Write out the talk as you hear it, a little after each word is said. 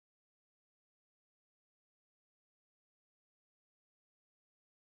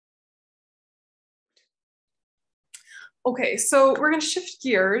Okay, so we're going to shift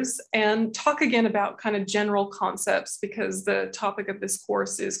gears and talk again about kind of general concepts because the topic of this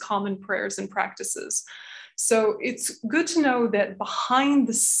course is common prayers and practices. So it's good to know that behind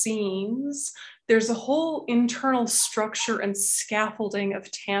the scenes, there's a whole internal structure and scaffolding of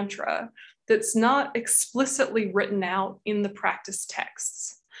Tantra that's not explicitly written out in the practice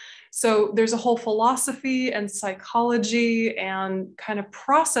texts. So there's a whole philosophy and psychology and kind of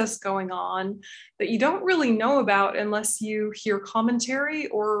process going on that you don't really know about unless you hear commentary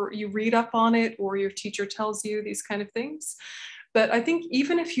or you read up on it or your teacher tells you these kind of things. But I think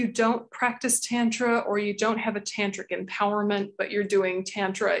even if you don't practice Tantra or you don't have a tantric empowerment, but you're doing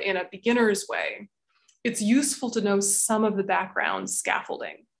Tantra in a beginner's way, it's useful to know some of the background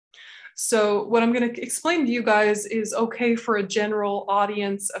scaffolding. So what I'm going to explain to you guys is okay for a general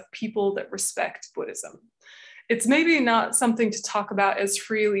audience of people that respect Buddhism. It's maybe not something to talk about as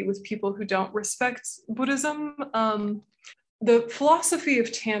freely with people who don't respect Buddhism. The philosophy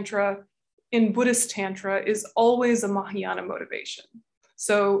of Tantra in Buddhist Tantra is always a Mahayana motivation.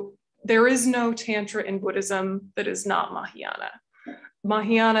 So there is no Tantra in Buddhism that is not Mahayana.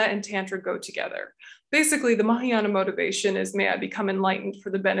 Mahayana and Tantra go together. Basically, the Mahayana motivation is, may I become enlightened for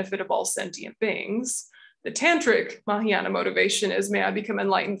the benefit of all sentient beings. The Tantric Mahayana motivation is, may I become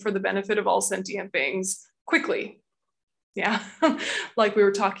enlightened for the benefit of all sentient beings quickly. Yeah, like we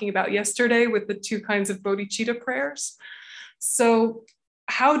were talking about yesterday with the 2 kinds of bodhicitta prayers. So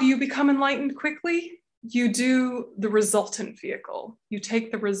how do you become enlightened quickly? You do the resultant vehicle. You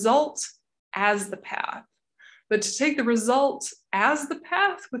take the result as the path. But to take the result as the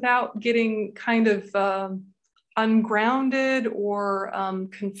path without getting kind of ungrounded or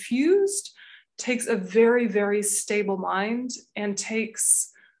confused takes a very, very stable mind and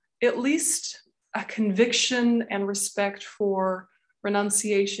takes at least a conviction and respect for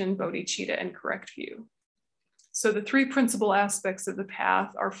renunciation, bodhicitta, and correct view. So the 3 principal aspects of the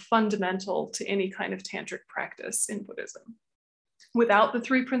path are fundamental to any kind of tantric practice in Buddhism. Without the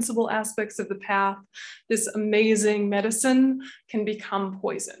 3 principal aspects of the path, this amazing medicine can become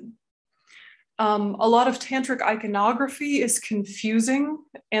poison. A lot of tantric iconography is confusing,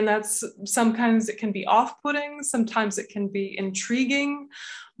 and that's sometimes it can be off-putting, sometimes it can be intriguing.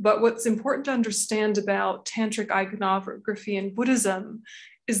 But what's important to understand about tantric iconography in Buddhism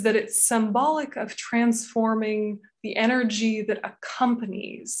is that it's symbolic of transforming the energy that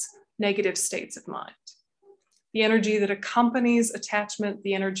accompanies negative states of mind. The energy that accompanies attachment,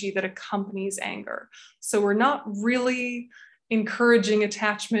 the energy that accompanies anger. So we're not really encouraging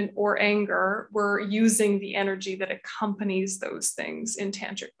attachment or anger. We're using the energy that accompanies those things in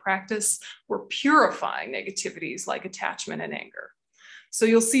tantric practice. We're purifying negativities like attachment and anger. So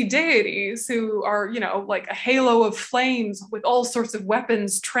you'll see deities who are, you know, like a halo of flames with all sorts of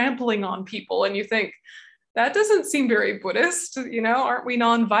weapons trampling on people. And you think, that doesn't seem very Buddhist, you know, aren't we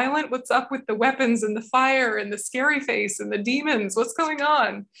nonviolent? What's up with the weapons and the fire and the scary face and the demons? What's going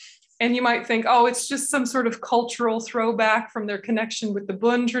on? And you might think, oh, it's just some sort of cultural throwback from their connection with the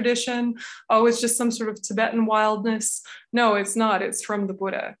Bön tradition. Oh, it's just some sort of Tibetan wildness. No, it's not. It's from the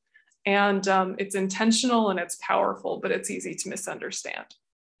Buddha. And it's intentional and it's powerful, but it's easy to misunderstand.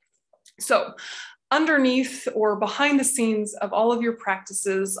 So underneath or behind the scenes of all of your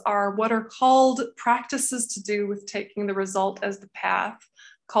practices are what are called practices to do with taking the result as the path,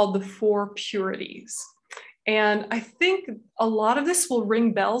 called the 4 Purities. And I think a lot of this will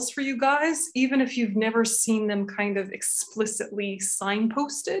ring bells for you guys, even if you've never seen them kind of explicitly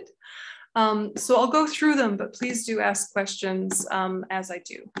signposted. So I'll go through them, but please do ask questions as I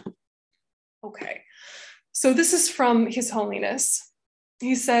do. Okay, so this is from His Holiness.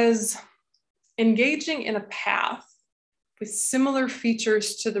 He says, engaging in a path with similar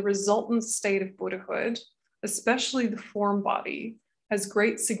features to the resultant state of Buddhahood, especially the form body, has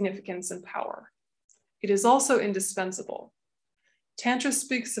great significance and power. It is also indispensable. Tantra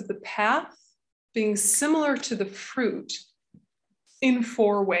speaks of the path being similar to the fruit in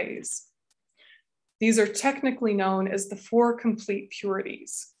 4 ways. These are technically known as the 4 complete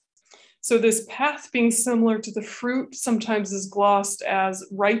purities. So this path being similar to the fruit sometimes is glossed as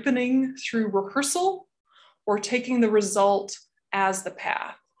ripening through rehearsal or taking the result as the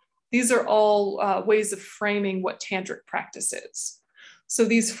path. These are all ways of framing what tantric practice is. So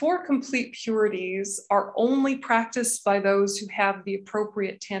these 4 complete purities are only practiced by those who have the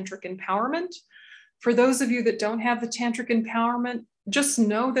appropriate tantric empowerment. For those of you that don't have the tantric empowerment, just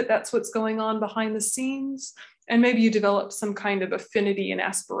know that that's what's going on behind the scenes. And maybe you develop some kind of affinity and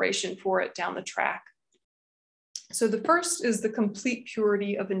aspiration for it down the track. So the first is the complete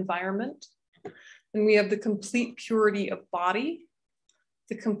purity of environment. Then we have the complete purity of body,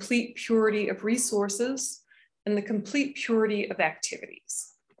 the complete purity of resources, and the complete purity of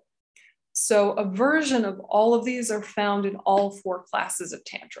activities. So a version of all of these are found in all 4 classes of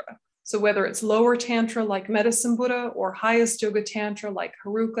Tantra. So whether it's lower Tantra like Medicine Buddha or highest Yoga Tantra like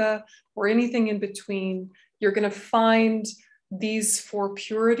Haruka or anything in between, you're going to find these 4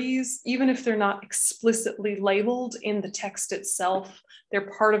 purities, even if they're not explicitly labeled in the text itself,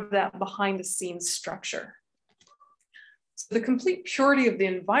 they're part of that behind the scenes structure. So the complete purity of the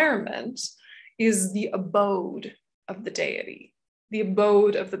environment is the abode of the deity, the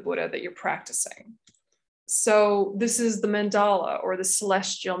abode of the Buddha that you're practicing. So this is the mandala or the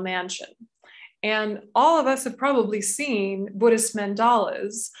celestial mansion. And all of us have probably seen Buddhist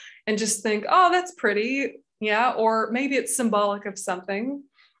mandalas and just think, oh, that's pretty. Yeah, or maybe it's symbolic of something.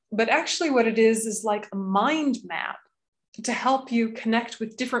 But actually what it is like a mind map to help you connect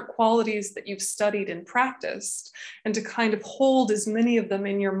with different qualities that you've studied and practiced, and to kind of hold as many of them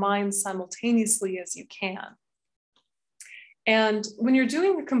in your mind simultaneously as you can. And when you're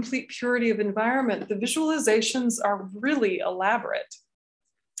doing the complete purity of environment, the visualizations are really elaborate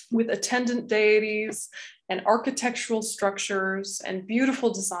with attendant deities and architectural structures and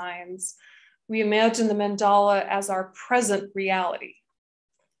beautiful designs. We imagine the mandala as our present reality.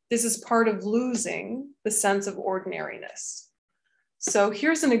 This is part of losing the sense of ordinariness. So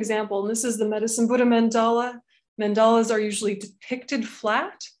here's an example, and this is the Medicine Buddha mandala. Mandalas are usually depicted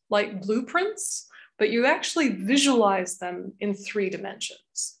flat, like blueprints, but you actually visualize them in 3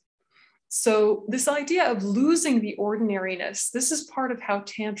 dimensions. So this idea of losing the ordinariness, this is part of how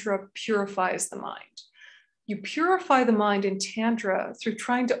Tantra purifies the mind. You purify the mind in Tantra through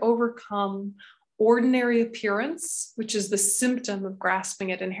trying to overcome ordinary appearance, which is the symptom of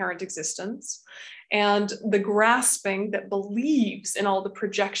grasping at inherent existence, and the grasping that believes in all the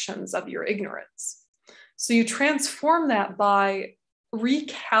projections of your ignorance. So you transform that by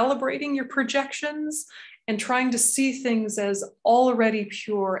recalibrating your projections and trying to see things as already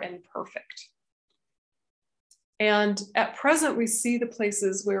pure and perfect. And at present, we see the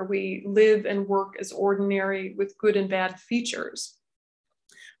places where we live and work as ordinary with good and bad features.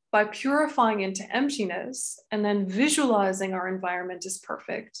 By purifying into emptiness and then visualizing our environment as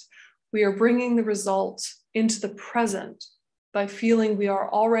perfect, we are bringing the result into the present by feeling we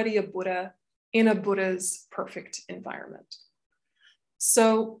are already a Buddha in a Buddha's perfect environment.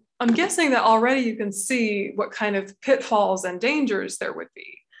 So I'm guessing that already you can see what kind of pitfalls and dangers there would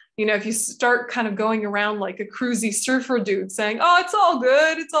be. You know, if you start kind of going around like a cruisy surfer dude saying, oh, it's all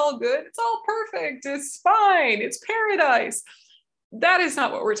good, it's all good, it's all perfect, it's fine, it's paradise. That is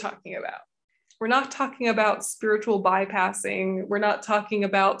not what we're talking about. We're not talking about spiritual bypassing. We're not talking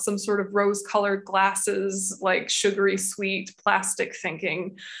about some sort of rose-colored glasses, like sugary sweet plastic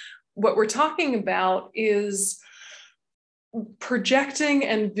thinking. What we're talking about is projecting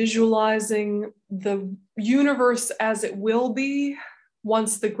and visualizing the universe as it will be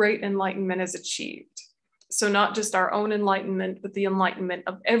once the great enlightenment is achieved. So not just our own enlightenment, but the enlightenment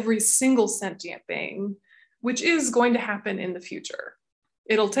of every single sentient being, which is going to happen in the future.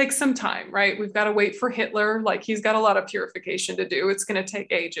 It'll take some time, right? We've got to wait for Hitler. Like, he's got a lot of purification to do. It's going to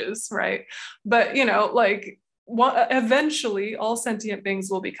take ages, right? But, you know, like, eventually all sentient beings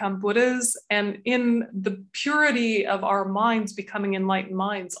will become Buddhas, and in the purity of our minds becoming enlightened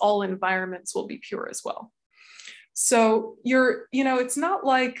minds, all environments will be pure as well. So it's not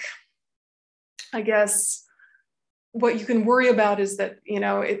like, I guess, what you can worry about is that,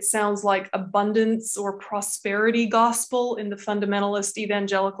 it sounds like abundance or prosperity gospel in the fundamentalist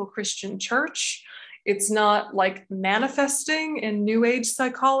evangelical Christian church. It's not like manifesting in New Age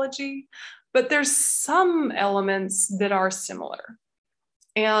psychology, but there's some elements that are similar.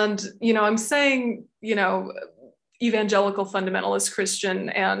 And, I'm saying, evangelical fundamentalist Christian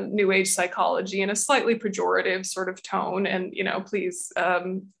and New Age psychology in a slightly pejorative sort of tone. And, please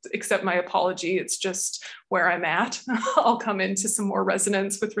accept my apology. It's just where I'm at. I'll come into some more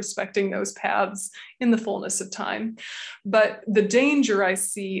resonance with respecting those paths in the fullness of time. But the danger I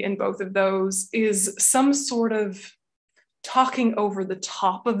see in both of those is some sort of talking over the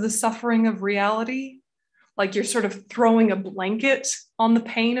top of the suffering of reality. Like you're sort of throwing a blanket on the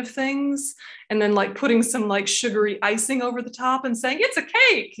pain of things and then like putting some like sugary icing over the top and saying, it's a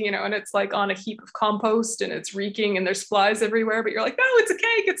cake, and it's like on a heap of compost and it's reeking and there's flies everywhere, but you're like, no, it's a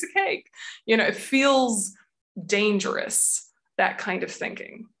cake, it's a cake. It feels dangerous, that kind of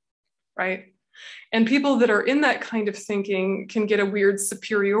thinking, right? And people that are in that kind of thinking can get a weird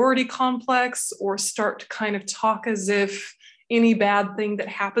superiority complex or start to kind of talk as if any bad thing that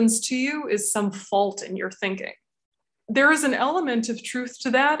happens to you is some fault in your thinking. There is an element of truth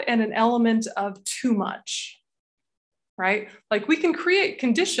to that and an element of too much, right? Like we can create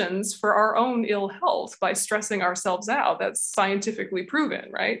conditions for our own ill health by stressing ourselves out. That's scientifically proven,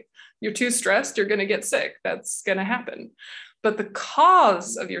 right? You're too stressed, you're going to get sick. That's going to happen. But the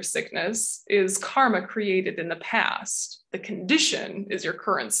cause of your sickness is karma created in the past. The condition is your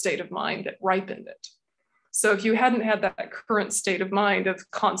current state of mind that ripened it. So if you hadn't had that current state of mind of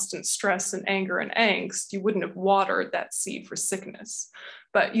constant stress and anger and angst, you wouldn't have watered that seed for sickness.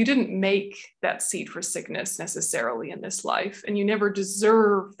 But you didn't make that seed for sickness necessarily in this life, and you never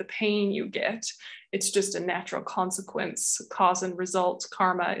deserve the pain you get. It's just a natural consequence. Cause and result.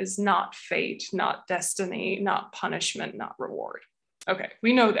 Karma is not fate, not destiny, not punishment, not reward. Okay,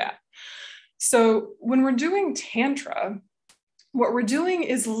 we know that. So when we're doing Tantra, what we're doing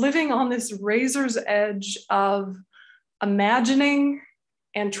is living on this razor's edge of imagining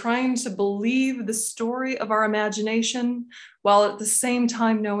and trying to believe the story of our imagination, while at the same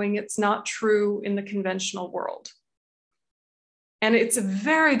time knowing it's not true in the conventional world. And it's a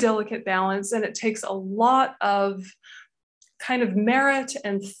very delicate balance, and it takes a lot of kind of merit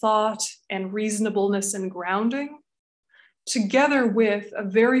and thought and reasonableness and grounding, together with a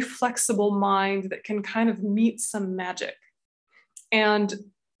very flexible mind that can kind of meet some magic. And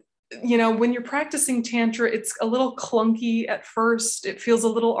you know, when you're practicing Tantra, it's a little clunky at first. It feels a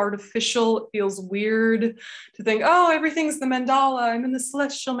little artificial. It feels weird to think, oh, everything's the mandala. I'm in the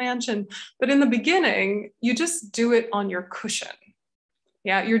celestial mansion. But in the beginning, you just do it on your cushion.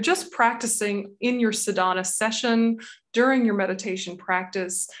 Yeah, you're just practicing in your sadhana session during your meditation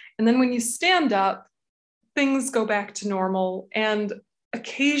practice. And then when you stand up, things go back to normal. And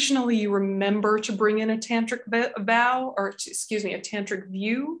occasionally you remember to bring in a tantric vow, or excuse me, a tantric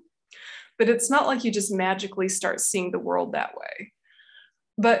view. But it's not like you just magically start seeing the world that way.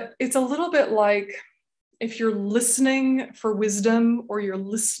 But it's a little bit like if you're listening for wisdom, or you're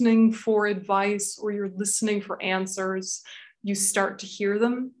listening for advice, or you're listening for answers, you start to hear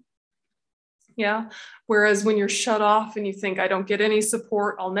them. Yeah. Whereas when you're shut off and you think, I don't get any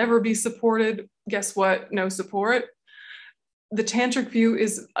support, I'll never be supported. Guess what? No support. The tantric view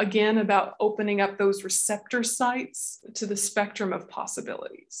is, again, about opening up those receptor sites to the spectrum of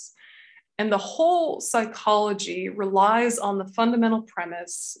possibilities. And the whole psychology relies on the fundamental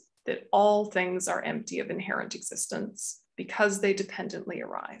premise that all things are empty of inherent existence because they dependently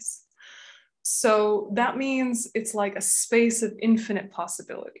arise. So that means it's like a space of infinite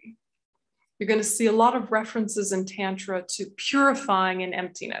possibility. You're going to see a lot of references in Tantra to purifying in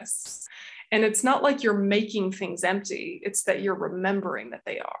emptiness. And it's not like you're making things empty, it's that you're remembering that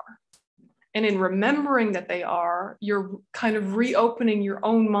they are. And in remembering that they are, you're kind of reopening your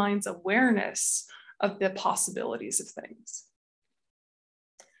own mind's awareness of the possibilities of things.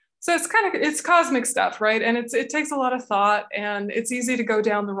 So it's cosmic stuff, right? And it takes a lot of thought, and it's easy to go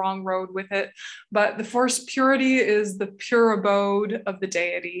down the wrong road with it. But the first purity is the pure abode of the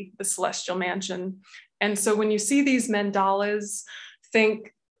deity, the celestial mansion. And so when you see these mandalas,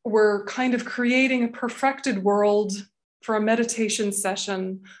 think we're kind of creating a perfected world for a meditation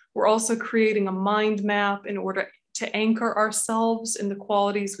session. We're also creating a mind map in order to anchor ourselves in the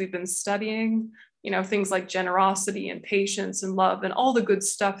qualities we've been studying, you know, things like generosity and patience and love and all the good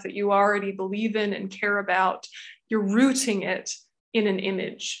stuff that you already believe in and care about. You're rooting it in an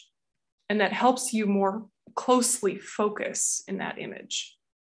image, and that helps you more closely focus in that image.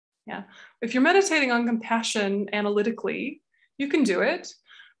 Yeah. If you're meditating on compassion analytically, you can do it.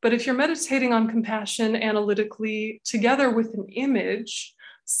 But if you're meditating on compassion analytically together with an image,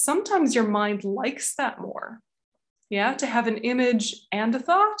 sometimes your mind likes that more. Yeah, to have an image and a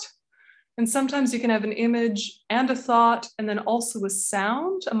thought. And sometimes you can have an image and a thought, and then also a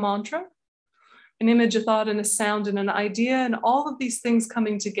sound, a mantra, an image, a thought, and a sound, and an idea. And all of these things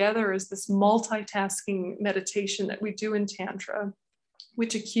coming together is this multitasking meditation that we do in Tantra,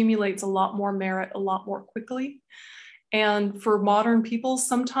 which accumulates a lot more merit a lot more quickly. And for modern people,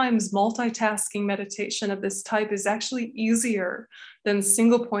 sometimes multitasking meditation of this type is actually easier than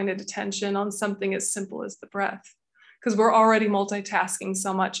single-pointed attention on something as simple as the breath, because we're already multitasking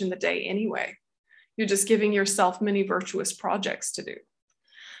so much in the day anyway. You're just giving yourself many virtuous projects to do.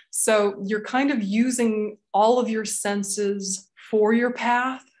 So you're kind of using all of your senses for your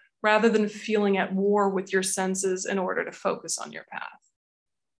path rather than feeling at war with your senses in order to focus on your path.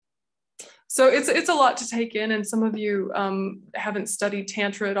 So it's a lot to take in, and some of you haven't studied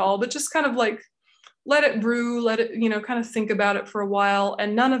Tantra at all, but just kind of like let it brew, let it, you know, kind of think about it for a while.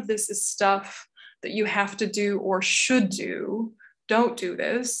 And none of this is stuff that you have to do or should do. Don't do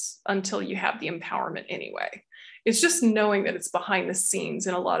this until you have the empowerment anyway. It's just knowing that it's behind the scenes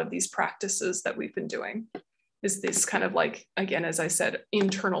in a lot of these practices that we've been doing. Is this kind of like, again, as I said,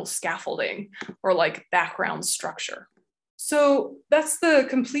 internal scaffolding or like background structure. So that's the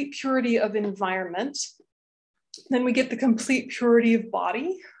complete purity of environment. Then we get the complete purity of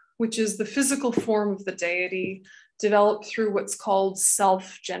body, which is the physical form of the deity developed through what's called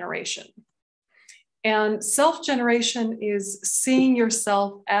self-generation. And self-generation is seeing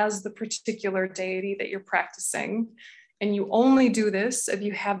yourself as the particular deity that you're practicing. And you only do this if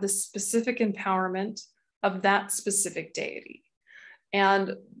you have the specific empowerment of that specific deity.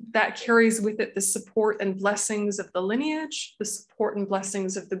 And that carries with it the support and blessings of the lineage, the support and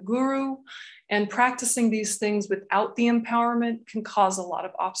blessings of the guru. And practicing these things without the empowerment can cause a lot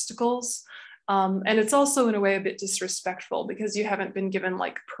of obstacles. And it's also in a way a bit disrespectful because you haven't been given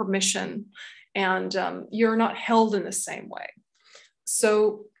like permission and you're not held in the same way.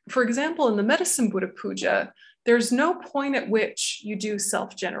 So for example, in the Medicine Buddha Puja, there's no point at which you do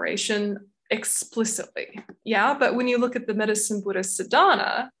self-generation explicitly. Yeah, but when you look at the Medicine Buddha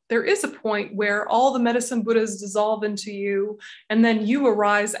Sadhana, there is a point where all the Medicine Buddhas dissolve into you and then you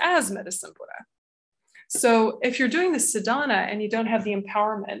arise as Medicine Buddha. So if you're doing the sadhana and you don't have the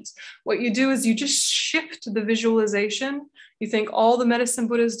empowerment, what you do is you just shift the visualization. You think all the Medicine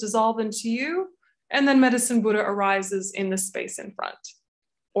Buddhas dissolve into you, and then Medicine Buddha arises in the space in front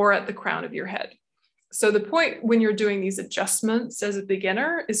or at the crown of your head. So the point when you're doing these adjustments as a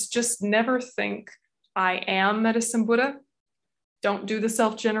beginner is just never think, I am Medicine Buddha. Don't do the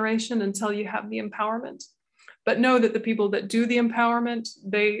self-generation until you have the empowerment. But know that the people that do the empowerment,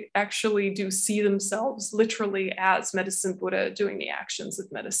 they actually do see themselves literally as Medicine Buddha doing the actions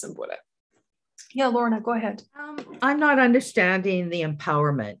of Medicine Buddha. Yeah, Lorna, go ahead. I'm not understanding the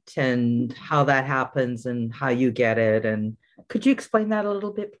empowerment and how that happens and how you get it. And could you explain that a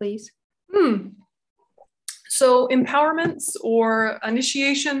little bit, please? So empowerments or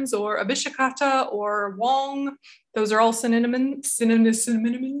initiations or abhishekata or wong, those are all synonyms. No,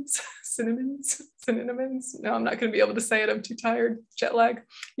 I'm not going to be able to say it. I'm too tired, jet lag.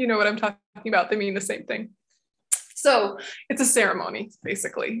 You know what I'm talking about. They mean the same thing. So it's a ceremony,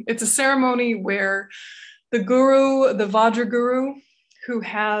 basically. It's a ceremony where the guru, the Vajra guru, who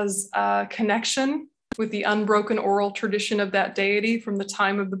has a connection with the unbroken oral tradition of that deity from the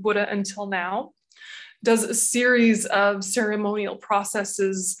time of the Buddha until now, does a series of ceremonial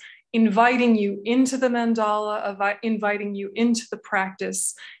processes inviting you into the mandala, inviting you into the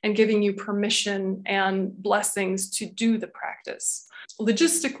practice, and giving you permission and blessings to do the practice.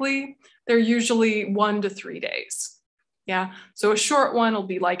 Logistically, they're usually 1 to 3 days. Yeah, so a short one will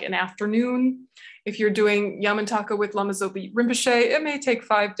be like an afternoon. If you're doing Yamantaka with Lama Zopa Rinpoche, it may take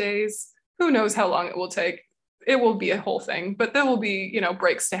 5 days. Who knows how long it will take? It will be a whole thing, but there will be,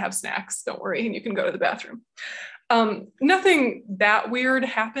 breaks to have snacks. Don't worry, and you can go to the bathroom. Nothing that weird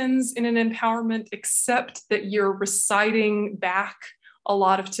happens in an empowerment except that you're reciting back a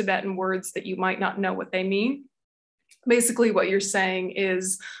lot of Tibetan words that you might not know what they mean. Basically, what you're saying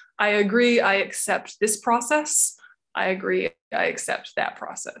is, I agree, I accept this process. I agree, I accept that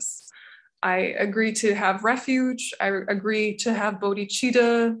process. I agree to have refuge. I agree to have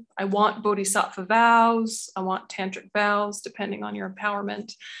bodhicitta. I want bodhisattva vows. I want tantric vows, depending on your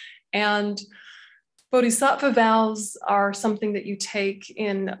empowerment. And bodhisattva vows are something that you take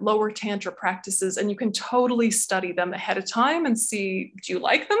in lower tantra practices, and you can totally study them ahead of time and see, do you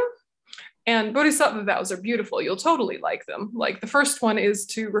like them? And bodhisattva vows are beautiful. You'll totally like them. Like the first one is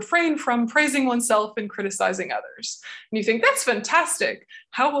to refrain from praising oneself and criticizing others. And you think, that's fantastic.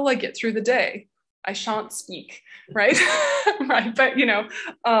 How will I get through the day? I shan't speak, right? Right. But,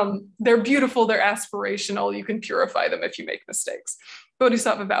 they're beautiful. They're aspirational. You can purify them if you make mistakes.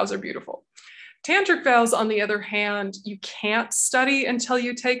 Bodhisattva vows are beautiful. Tantric vows, on the other hand, you can't study until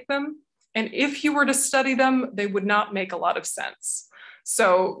you take them. And if you were to study them, they would not make a lot of sense.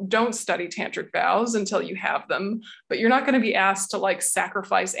 So don't study tantric vows until you have them, but you're not going to be asked to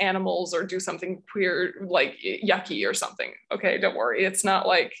sacrifice animals or do something weird, like yucky or something. Okay, don't worry. It's not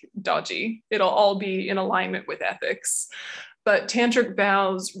dodgy. It'll all be in alignment with ethics. But tantric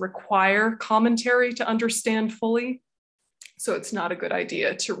vows require commentary to understand fully. So it's not a good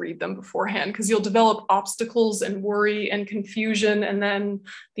idea to read them beforehand because you'll develop obstacles and worry and confusion, and then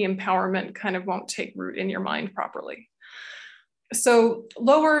the empowerment kind of won't take root in your mind properly. So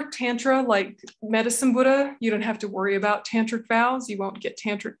lower tantra, like Medicine Buddha, you don't have to worry about tantric vows. You won't get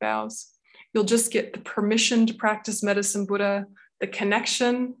tantric vows. You'll just get the permission to practice Medicine Buddha, the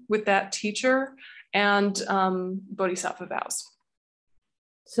connection with that teacher, and bodhisattva vows.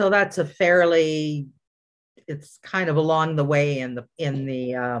 So that's it's kind of along the way in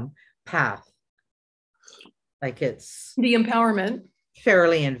the path. Like it's the empowerment.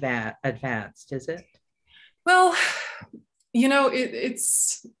 Fairly advanced, is it? Well,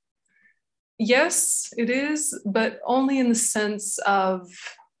 it's Yes, it is, but only in the sense of,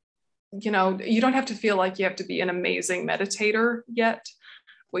 you don't have to feel like you have to be an amazing meditator yet.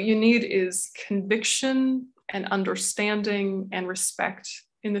 What you need is conviction and understanding and respect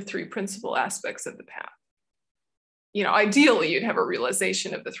in the three principal aspects of the path. Ideally, you'd have a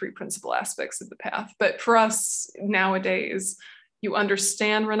realization of the three principal aspects of the path. But for us nowadays, you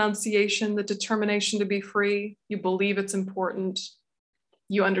understand renunciation, the determination to be free. You believe it's important.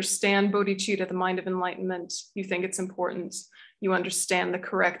 You understand bodhicitta, the mind of enlightenment. You think it's important. You understand the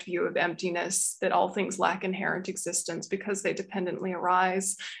correct view of emptiness, that all things lack inherent existence because they dependently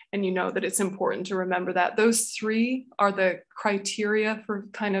arise. And you know that it's important to remember that. Those three are the criteria for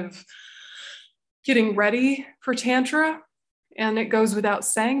kind of getting ready for Tantra. And it goes without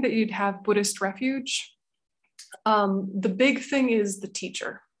saying that you'd have Buddhist refuge. The big thing is the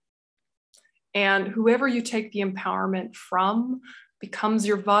teacher. And whoever you take the empowerment from becomes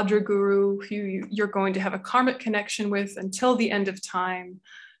your Vajra guru, who you're going to have a karmic connection with until the end of time.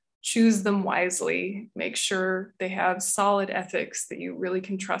 Choose them wisely. Make sure they have solid ethics, that you really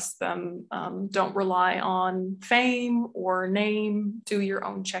can trust them. Don't rely on fame or name. Do your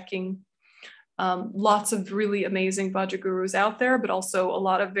own checking. Lots of really amazing Vajra gurus out there, but also a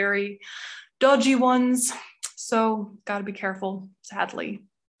lot of very dodgy ones. So got to be careful, sadly,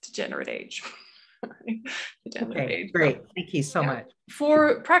 degenerate age. Okay, great. Thank you so much.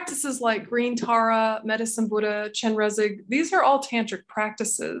 For practices like Green Tara, Medicine Buddha, Chenrezig, these are all tantric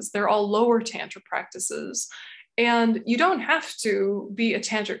practices. They're all lower tantra practices. And you don't have to be a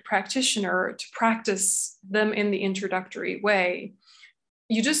tantric practitioner to practice them in the introductory way.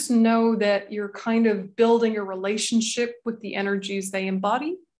 You just know that you're kind of building a relationship with the energies they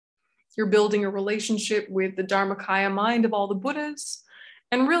embody. You're building a relationship with the Dharmakaya mind of all the Buddhas.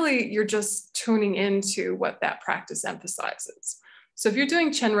 And really, you're just tuning into what that practice emphasizes. So if you're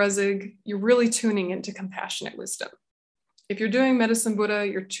doing Chenrezig, you're really tuning into compassionate wisdom. If you're doing Medicine Buddha,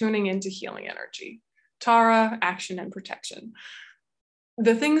 you're tuning into healing energy. Tara, action and protection.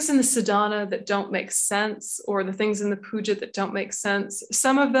 The things in the sadhana that don't make sense, or the things in the puja that don't make sense,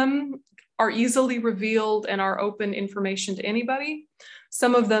 some of them are easily revealed and are open information to anybody.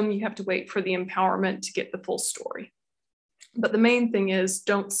 Some of them you have to wait for the empowerment to get the full story. But the main thing is,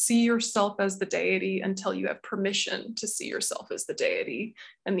 don't see yourself as the deity until you have permission to see yourself as the deity,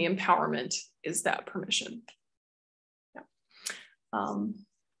 and the empowerment is that permission. Yeah.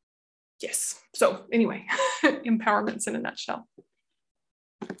 Yes. So anyway, empowerment's in a nutshell.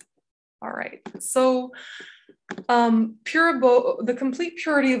 All right. So the complete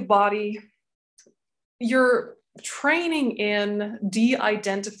purity of body, you're training in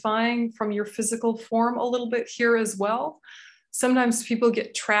de-identifying from your physical form a little bit here as well. Sometimes people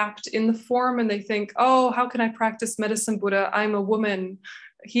get trapped in the form and they think, oh, how can I practice Medicine Buddha? I'm a woman,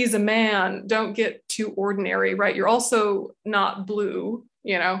 he's a man, don't get too ordinary, right? You're also not blue,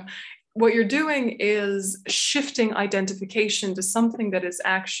 What you're doing is shifting identification to something that is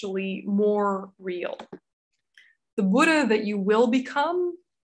actually more real. The Buddha that you will become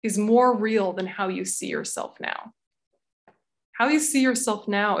is more real than how you see yourself now. How you see yourself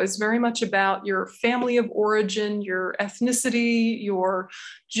now is very much about your family of origin, your ethnicity, your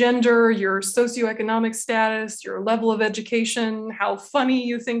gender, your socioeconomic status, your level of education, how funny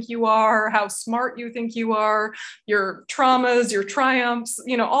you think you are, how smart you think you are, your traumas, your triumphs,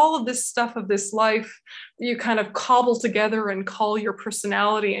 all of this stuff of this life you kind of cobble together and call your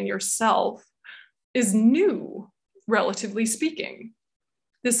personality and yourself is new, relatively speaking.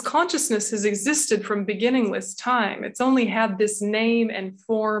 This consciousness has existed from beginningless time. It's only had this name and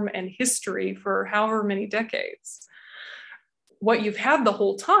form and history for however many decades. What you've had the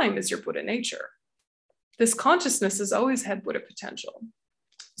whole time is your Buddha nature. This consciousness has always had Buddha potential.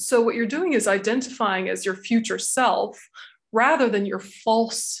 So what you're doing is identifying as your future self rather than your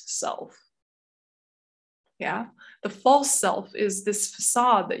false self. Yeah, the false self is this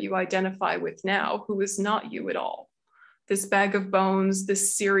facade that you identify with now, who is not you at all. This bag of bones,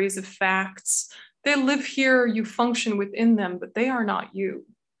 this series of facts, they live here, you function within them, but they are not you.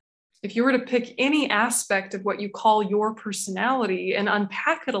 If you were to pick any aspect of what you call your personality and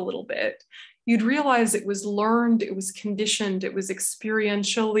unpack it a little bit, you'd realize it was learned, it was conditioned, it was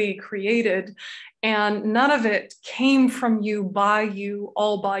experientially created, and none of it came from you,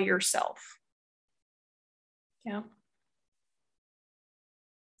 all by yourself. Yeah.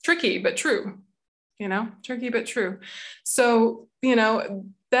 Tricky, but true. Tricky, but true. So,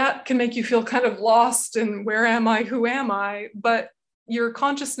 that can make you feel kind of lost in where am I, who am I? But your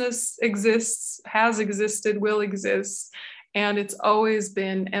consciousness exists, has existed, will exist, and it's always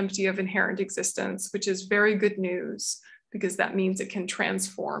been empty of inherent existence, which is very good news. because that means it can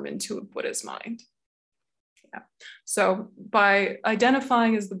transform into a Buddha's mind. Yeah. So by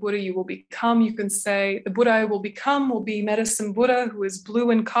identifying as the Buddha you will become, you can say the Buddha I will become will be Medicine Buddha, who is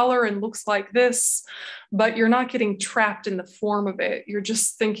blue in color and looks like this, but you're not getting trapped in the form of it. You're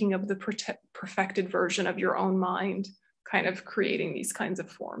just thinking of the perfected version of your own mind, kind of creating these kinds of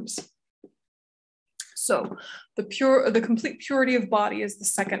forms. So the complete purity of body is the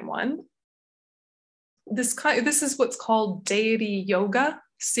second one. This is what's called deity yoga,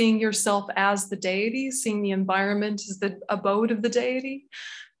 seeing yourself as the deity, seeing the environment as the abode of the deity.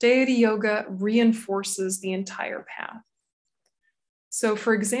 Deity yoga reinforces the entire path. So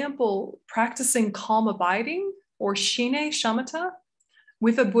for example, practicing calm abiding or shine shamatha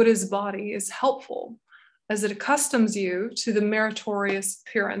with a Buddha's body is helpful, as it accustoms you to the meritorious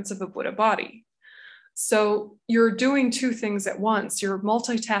appearance of a Buddha body. So you're doing two things at once. You're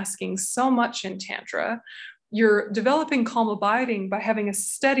multitasking so much in Tantra. You're developing calm abiding by having a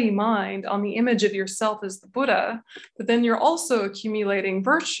steady mind on the image of yourself as the Buddha, but then you're also accumulating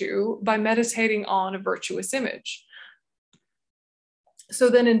virtue by meditating on a virtuous image. So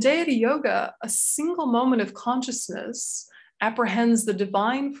then in deity yoga, a single moment of consciousness apprehends the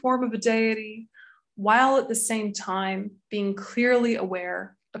divine form of a deity while at the same time being clearly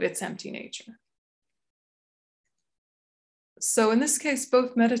aware of its empty nature. So in this case,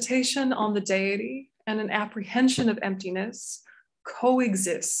 both meditation on the deity and an apprehension of emptiness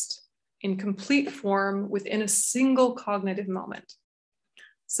coexist in complete form within a single cognitive moment.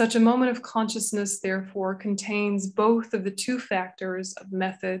 Such a moment of consciousness, therefore, contains both of the two factors of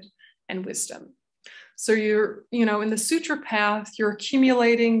method and wisdom. So you're, in the sutra path, you're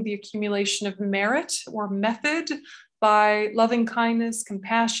accumulating the accumulation of merit or method by loving kindness,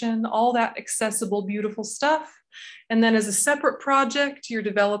 compassion, all that accessible, beautiful stuff. And then as a separate project, you're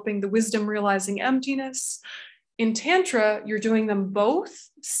developing the wisdom realizing emptiness. In Tantra, you're doing them both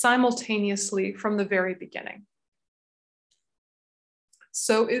simultaneously from the very beginning.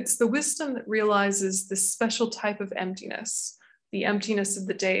 So it's the wisdom that realizes this special type of emptiness, the emptiness of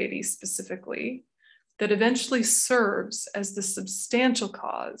the deity specifically, that eventually serves as the substantial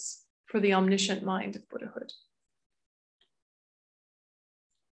cause for the omniscient mind of Buddhahood.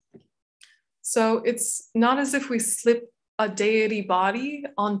 So it's not as if we slip a deity body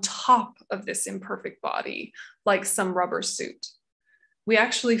on top of this imperfect body, like some rubber suit. We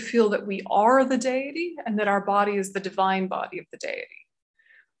actually feel that we are the deity and that our body is the divine body of the deity.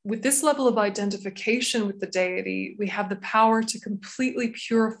 With this level of identification with the deity, we have the power to completely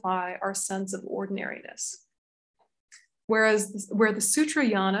purify our sense of ordinariness. Whereas where the Sutra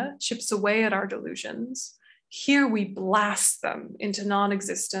Yana chips away at our delusions, here we blast them into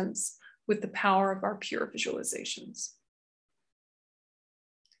non-existence with the power of our pure visualizations.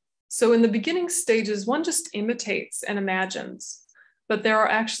 So in the beginning stages, one just imitates and imagines, but there are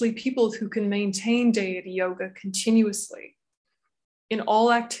actually people who can maintain deity yoga continuously. In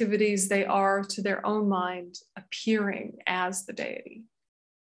all activities, they are, to their own mind, appearing as the deity.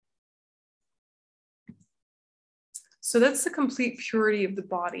 So that's the complete purity of the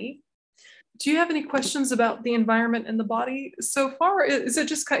body. Do you have any questions about the environment and the body so far? Is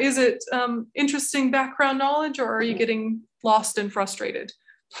it interesting background knowledge, or are you getting lost and frustrated?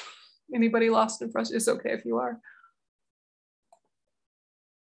 Anybody lost and frustrated? It's okay if you are.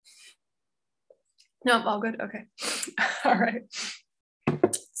 No, all good. Okay. All right.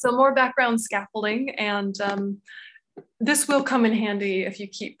 So more background scaffolding, and this will come in handy if you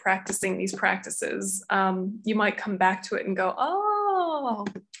keep practicing these practices. You might come back to it and go, oh,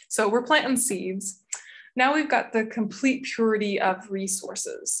 so we're planting seeds. Now we've got the complete purity of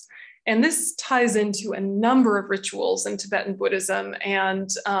resources. And this ties into a number of rituals in Tibetan Buddhism and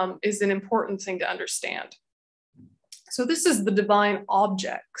is an important thing to understand. So this is the divine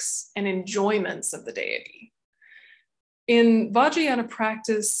objects and enjoyments of the deity. In Vajrayana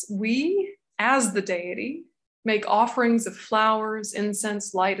practice, we, as the deity, make offerings of flowers,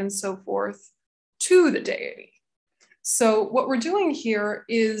 incense, light, and so forth to the deity. So what we're doing here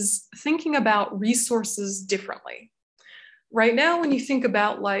is thinking about resources differently. Right now, when you think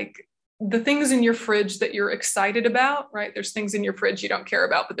about like the things in your fridge that you're excited about, right? There's things in your fridge you don't care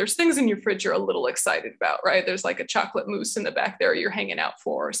about, but there's things in your fridge you're a little excited about, right? There's like a chocolate mousse in the back there you're hanging out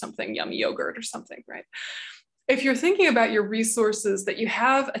for, or something, yummy yogurt or something, right? If you're thinking about your resources that you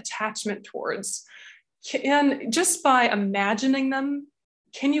have attachment towards, just by imagining them,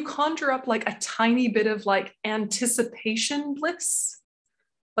 can you conjure up like a tiny bit of like anticipation bliss?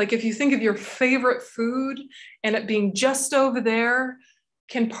 Like if you think of your favorite food and it being just over there,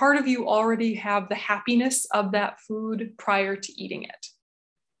 can part of you already have the happiness of that food prior to eating it?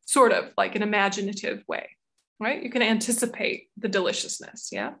 Sort of like an imaginative way. right? You can anticipate the deliciousness,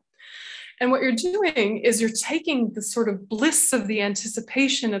 yeah? And what you're doing is you're taking the sort of bliss of the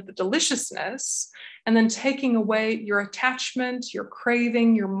anticipation of the deliciousness and then taking away your attachment, your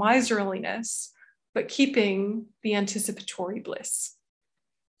craving, your miserliness, but keeping the anticipatory bliss.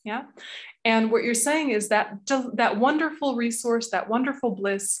 Yeah. And what you're saying is that that wonderful resource, that wonderful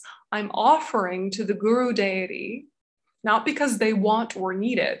bliss, I'm offering to the guru deity, not because they want or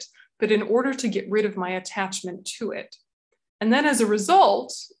need it, but in order to get rid of my attachment to it. And then as a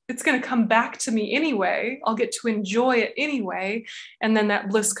result, it's going to come back to me anyway. I'll get to enjoy it anyway. And then that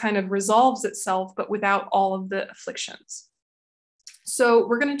bliss kind of resolves itself, but without all of the afflictions. So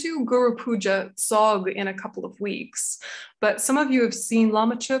we're going to do Guru Puja Sog in a couple of weeks. But some of you have seen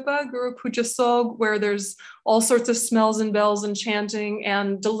Lama Chupa, Guru Puja Sog, where there's all sorts of smells and bells and chanting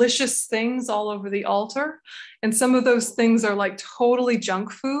and delicious things all over the altar. And some of those things are like totally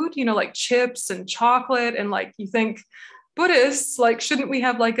junk food, you know, like chips and chocolate. And like you think, Buddhists, like, shouldn't we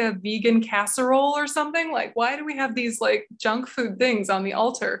have like a vegan casserole or something? Like, why do we have these like junk food things on the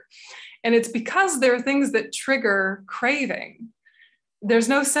altar? And it's because there are things that trigger craving. There's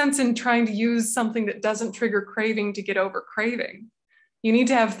no sense in trying to use something that doesn't trigger craving to get over craving. You need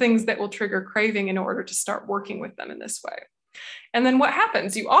to have things that will trigger craving in order to start working with them in this way. And then what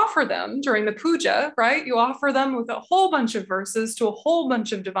happens? You offer them during the puja, right? You offer them with a whole bunch of verses to a whole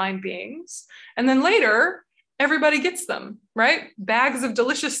bunch of divine beings. And then later, everybody gets them, right? Bags of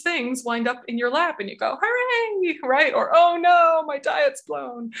delicious things wind up in your lap and you go, hooray, right? Or, oh no, my diet's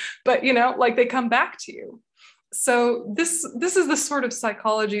blown. But, you know, like they come back to you. So this is the sort of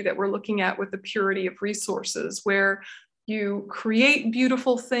psychology that we're looking at with the purity of resources, where you create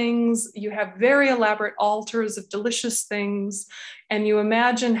beautiful things, you have very elaborate altars of delicious things, and you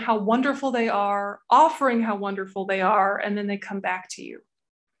imagine how wonderful they are, offering how wonderful they are, and then they come back to you.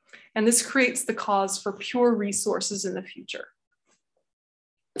 And this creates the cause for pure resources in the future.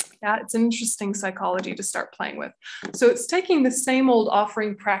 Yeah, it's an interesting psychology to start playing with. So it's taking the same old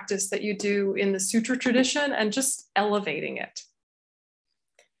offering practice that you do in the sutra tradition and just elevating it.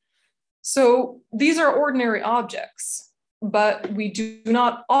 So these are ordinary objects, but we do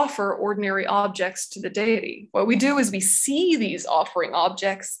not offer ordinary objects to the deity. What we do is we see these offering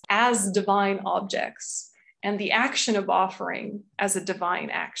objects as divine objects, and the action of offering as a divine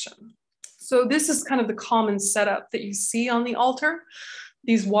action. So this is kind of the common setup that you see on the altar,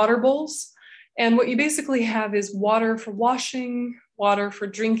 these water bowls. And what you basically have is water for washing, water for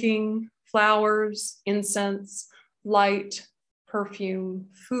drinking, flowers, incense, light, perfume,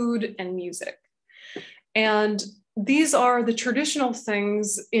 food, and music. And these are the traditional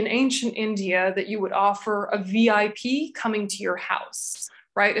things in ancient India that you would offer a VIP coming to your house.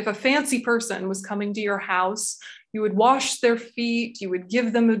 Right? If a fancy person was coming to your house, you would wash their feet, you would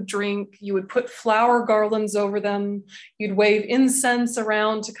give them a drink, you would put flower garlands over them, you'd wave incense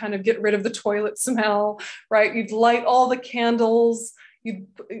around to kind of get rid of the toilet smell, right? You'd light all the candles,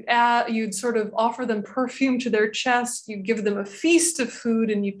 you'd sort of offer them perfume to their chest, you'd give them a feast of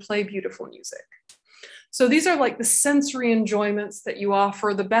food, and you'd play beautiful music. So these are like the sensory enjoyments that you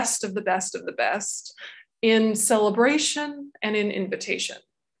offer, the best of the best of the best, in celebration and in invitation.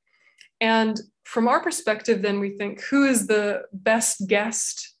 And from our perspective, then we think, who is the best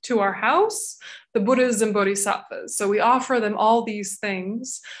guest to our house? The Buddhas and Bodhisattvas. So we offer them all these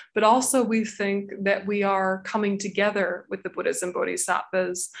things, but also we think that we are coming together with the Buddhas and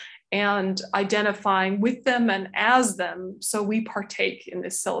Bodhisattvas and identifying with them and as them. So we partake in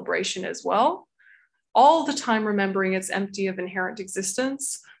this celebration as well, all the time remembering it's empty of inherent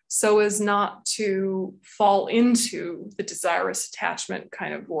existence, so as not to fall into the desirous attachment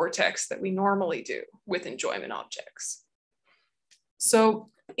kind of vortex that we normally do with enjoyment objects. So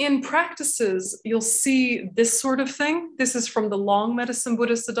in practices, you'll see this sort of thing. This is from the Long Medicine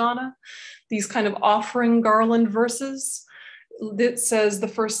Buddha Sadhana, these kind of offering garland verses. It says the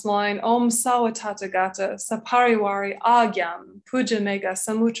first line, Om Sawatatagata Sapariwari Agyam Puja Mega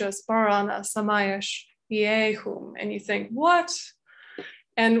Samucha Sparana Samayash Yehum. And you think, what?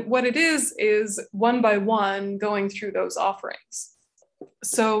 And what it is one by one going through those offerings.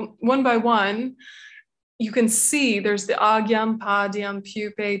 So one by one, you can see there's the Agyam, Padyam,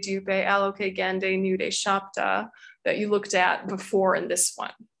 Pupe, Dupe, Aloke, Gande, Nude, Shapta that you looked at before in this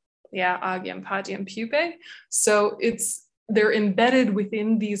one. Yeah, Agyam, Padyam, Pupe. So they're embedded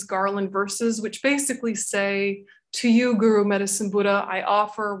within these garland verses, which basically say, to you, Guru Medicine Buddha, I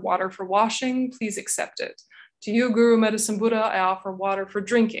offer water for washing, please accept it. To you, Guru Medicine Buddha, I offer water for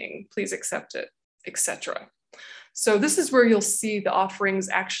drinking, please accept it, etc. So this is where you'll see the offerings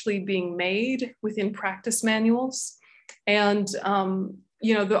actually being made within practice manuals. And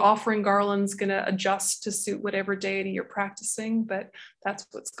the offering garland's going to adjust to suit whatever deity you're practicing, but that's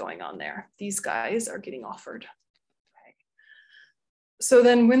what's going on there. These guys are getting offered. Okay. So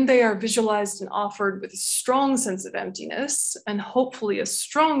then when they are visualized and offered with a strong sense of emptiness and hopefully a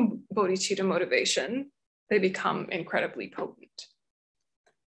strong bodhicitta motivation, they become incredibly potent.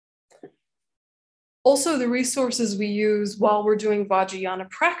 Also, the resources we use while we're doing Vajrayana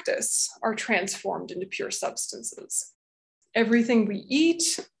practice are transformed into pure substances. Everything we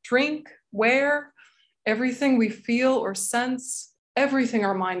eat, drink, wear, everything we feel or sense, everything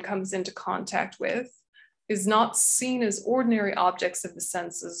our mind comes into contact with is not seen as ordinary objects of the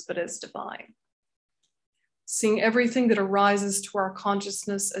senses, but as divine. Seeing everything that arises to our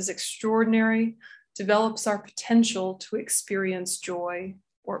consciousness as extraordinary develops our potential to experience joy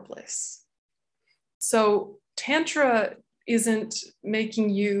or bliss. So Tantra isn't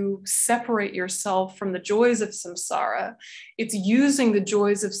making you separate yourself from the joys of samsara. It's using the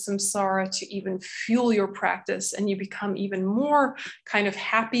joys of samsara to even fuel your practice, and you become even more kind of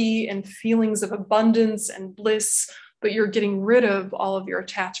happy and feelings of abundance and bliss, but you're getting rid of all of your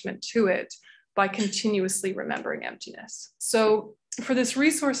attachment to it by continuously remembering emptiness. So for this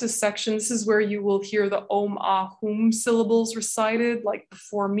resources section, this is where you will hear the Om Ah Hum syllables recited, like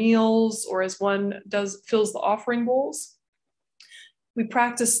before meals or as one fills the offering bowls. We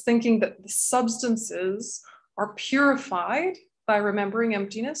practice thinking that the substances are purified by remembering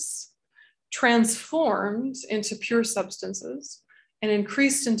emptiness, transformed into pure substances, and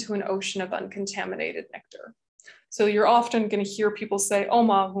increased into an ocean of uncontaminated nectar. So you're often going to hear people say Om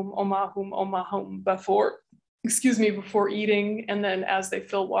Ah Hum, Om Ah Hum, Om Ah Hum before eating, and then as they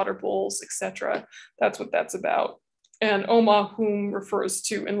fill water bowls, etc. That's what that's about. And Om Ah Hum refers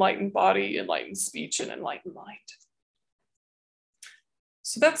to enlightened body, enlightened speech, and enlightened mind.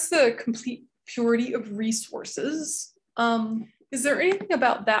 So that's the complete purity of resources. Is there anything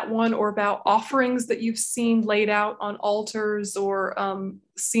about that one or about offerings that you've seen laid out on altars or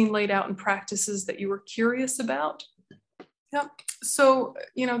seen laid out in practices that you were curious about? Yeah. So,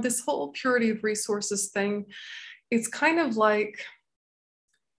 this whole purity of resources thing, it's kind of like,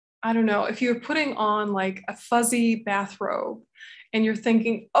 I don't know, if you're putting on like a fuzzy bathrobe and you're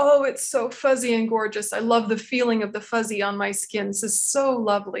thinking, oh, it's so fuzzy and gorgeous. I love the feeling of the fuzzy on my skin. This is so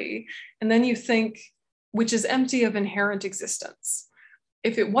lovely. And then you think, which is empty of inherent existence.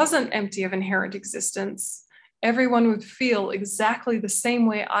 If it wasn't empty of inherent existence, everyone would feel exactly the same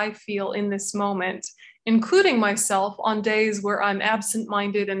way I feel in this moment, including myself on days where I'm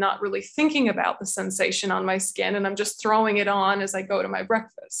absent-minded and not really thinking about the sensation on my skin, and I'm just throwing it on as I go to my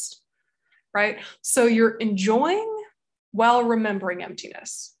breakfast, right? So you're enjoying while remembering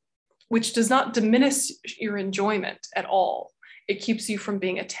emptiness, which does not diminish your enjoyment at all. It keeps you from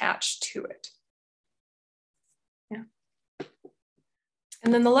being attached to it. Yeah.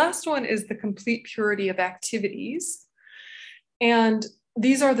 And then the last one is the complete purity of activities. And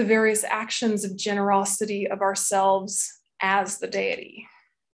these are the various actions of generosity of ourselves as the deity.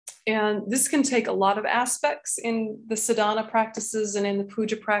 And this can take a lot of aspects in the sadhana practices and in the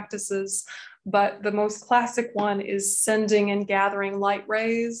puja practices, but the most classic one is sending and gathering light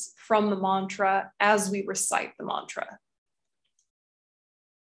rays from the mantra as we recite the mantra.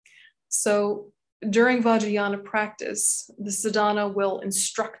 So during Vajrayana practice, the sadhana will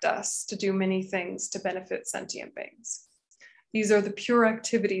instruct us to do many things to benefit sentient beings. These are the pure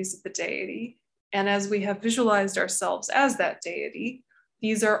activities of the deity. And as we have visualized ourselves as that deity,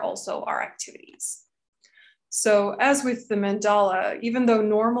 these are also our activities. So as with the mandala, even though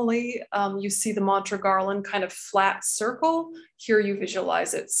normally you see the mantra garland kind of flat circle, here you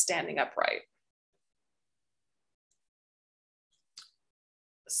visualize it standing upright.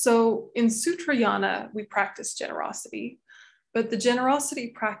 So in Sutrayana, we practice generosity, but the generosity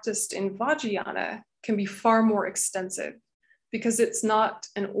practiced in Vajrayana can be far more extensive because it's not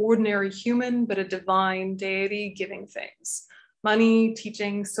an ordinary human, but a divine deity giving things, money,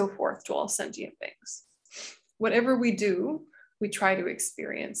 teaching, so forth to all sentient beings. Whatever we do, we try to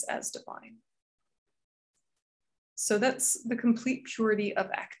experience as divine. So that's the complete purity of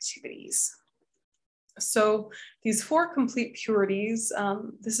activities. So these four complete purities,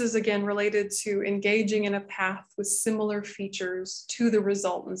 this is again related to engaging in a path with similar features to the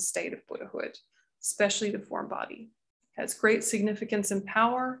resultant state of Buddhahood, especially the form body. It has great significance and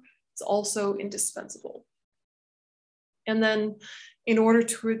power. It's also indispensable. And then in order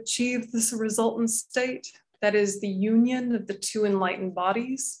to achieve this resultant state, that is the union of the two enlightened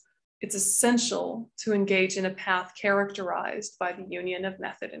bodies, it's essential to engage in a path characterized by the union of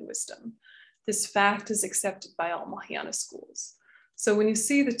method and wisdom. This fact is accepted by all Mahayana schools. So when you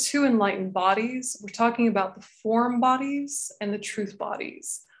see the two enlightened bodies, we're talking about the form bodies and the truth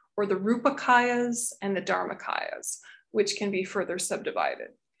bodies, or the rupakayas and the dharmakayas, which can be further subdivided.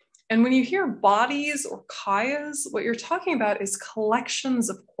 And when you hear bodies or kayas, what you're talking about is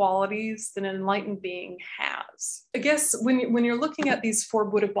collections of qualities that an enlightened being has. I guess when you're looking at these four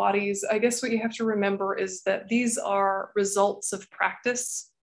Buddha bodies, I guess what you have to remember is that these are results of practice.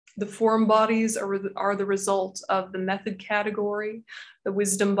 The form bodies are the result of the method category. The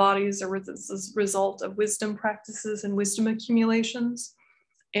wisdom bodies are the result of wisdom practices and wisdom accumulations.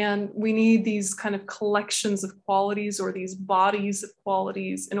 And we need these kind of collections of qualities, or these bodies of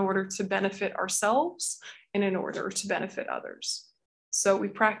qualities, in order to benefit ourselves and in order to benefit others. So we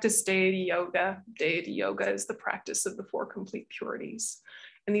practice deity yoga. Deity yoga is the practice of the four complete purities.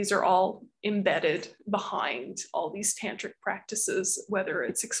 And these are all embedded behind all these tantric practices, whether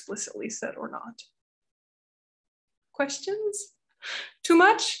it's explicitly said or not. Questions? Too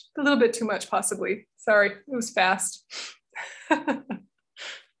much? A little bit too much, possibly. Sorry, it was fast.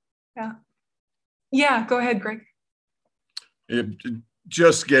 Yeah. Yeah, go ahead, Greg.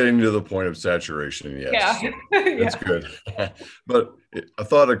 Just getting to the point of saturation, yes. Yeah. That's good. But a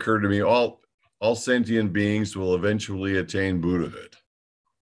thought occurred to me, all sentient beings will eventually attain Buddhahood,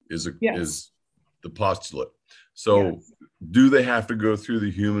 is the postulate. So do they have to go through the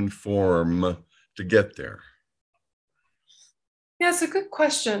human form to get there? Yeah, it's a good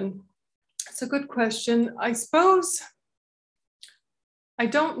question. It's a good question. I suppose, I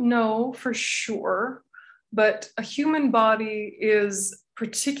don't know for sure, but a human body is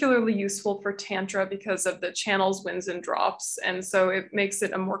particularly useful for Tantra because of the channels, winds, and drops. And so it makes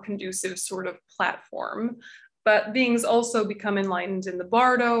it a more conducive sort of platform. But beings also become enlightened in the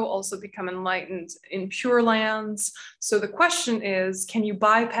Bardo, also become enlightened in Pure Lands. So the question is, can you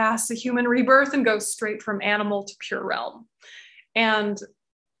bypass the human rebirth and go straight from animal to pure realm? And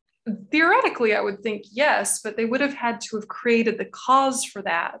theoretically, I would think yes, but they would have had to have created the cause for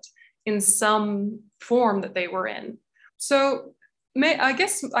that in some form that they were in. So I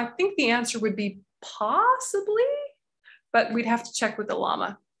think the answer would be possibly, but we'd have to check with the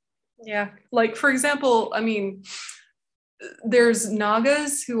Lama. Yeah, like for example, I mean, there's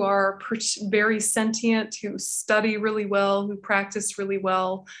Nagas who are very sentient, who study really well, who practice really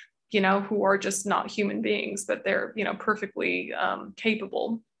well, you know, who are just not human beings, but they're, you know, perfectly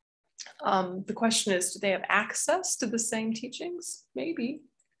capable. The question is, do they have access to the same teachings? Maybe.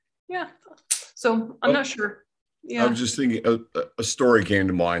 Yeah. So I'm not sure. Yeah. I was just thinking, a story came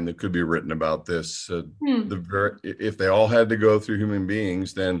to mind that could be written about this. If they all had to go through human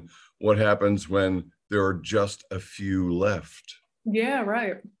beings, then what happens when there are just a few left? Yeah,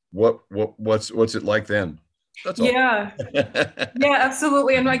 right. What's it like then? That's all. Yeah. Yeah,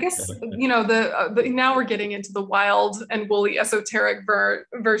 absolutely. And I guess, you know, now we're getting into the wild and woolly esoteric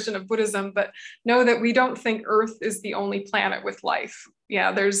version of Buddhism, but know that we don't think Earth is the only planet with life.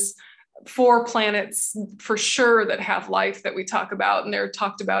 Yeah, there's 4 planets for sure that have life that we talk about, and they're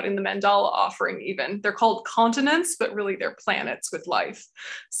talked about in the Mandala offering even. They're called continents, but really they're planets with life.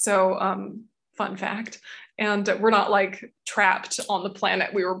 So fun fact. And we're not like trapped on the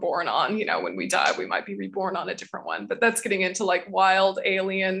planet we were born on. You know, when we die, we might be reborn on a different one. But that's getting into like wild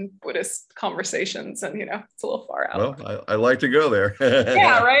alien Buddhist conversations. And, you know, it's a little far out. Well, I like to go there.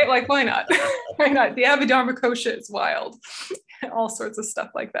 Yeah, right? Like, why not? Why not? The Abhidharma Kosha is wild. All sorts of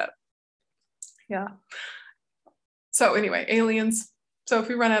stuff like that. Yeah. So anyway, aliens. So if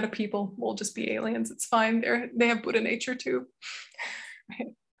we run out of people, we'll just be aliens. It's fine. They have Buddha nature too.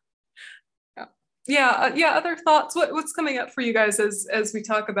 Right. Yeah. Other thoughts? What's coming up for you guys as we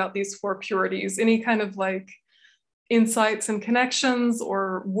talk about these 4 purities? Any kind of like insights and connections,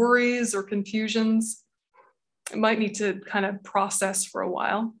 or worries or confusions? I might need to kind of process for a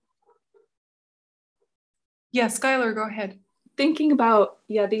while. Yeah, Skylar, go ahead. Thinking about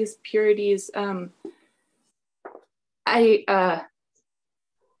these purities, I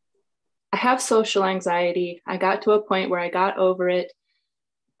have social anxiety. I got to a point where I got over it.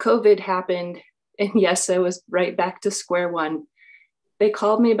 COVID happened. And yes, I was right back to square one. They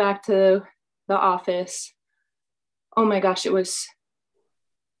called me back to the office. Oh my gosh, it was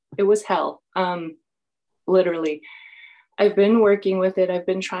hell. Literally. I've been working with it. I've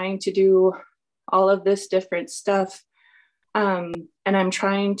been trying to do all of this different stuff. And I'm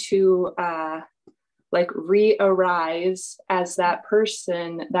trying to like re-arise as that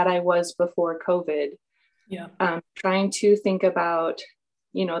person that I was before COVID. Yeah. Trying to think about,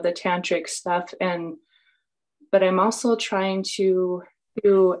 you know, the tantric stuff, but I'm also trying to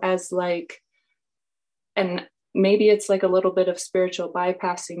do as like, and maybe it's like a little bit of spiritual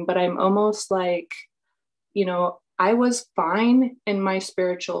bypassing, but I'm almost like, you know, I was fine in my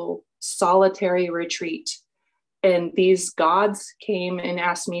spiritual solitary retreat. And these gods came and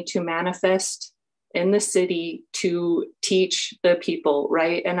asked me to manifest in the city to teach the people,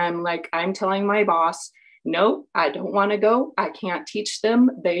 right? And I'm like, I'm telling my boss, no, I don't want to go. I can't teach them.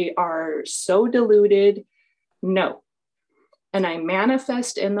 They are so deluded. No. And I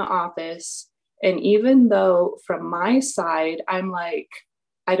manifest in the office. And even though from my side, I'm like,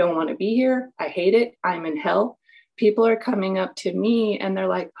 I don't want to be here. I hate it. I'm in hell. People are coming up to me and they're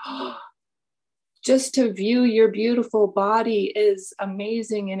like, oh, just to view your beautiful body is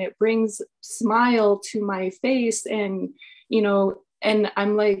amazing. And it brings smile to my face. And, you know, and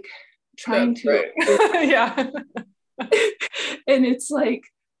I'm like trying That's to, right. Yeah. and it's like,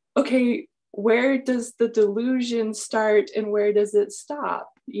 okay, where does the delusion start and where does it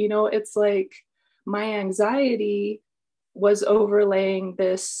stop? You know, it's like my anxiety was overlaying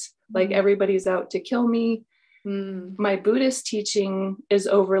this, like everybody's out to kill me. My Buddhist teaching is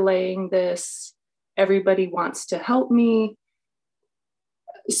overlaying this, everybody wants to help me.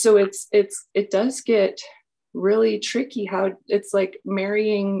 So it does get really tricky how it's like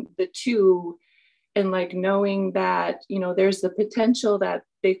marrying the two and like knowing that, you know, there's the potential that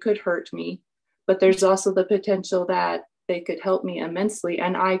they could hurt me, but there's also the potential that they could help me immensely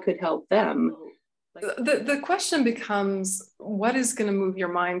and I could help them. The question becomes, what is going to move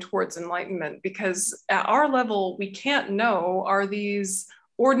your mind towards enlightenment? Because at our level, we can't know, are these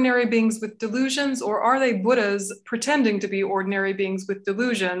ordinary beings with delusions, or are they Buddhas pretending to be ordinary beings with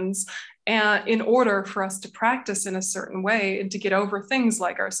delusions, and in order for us to practice in a certain way and to get over things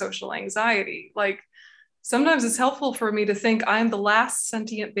like our social anxiety? Like, sometimes it's helpful for me to think I'm the last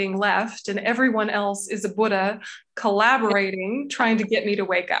sentient being left and everyone else is a Buddha collaborating, trying to get me to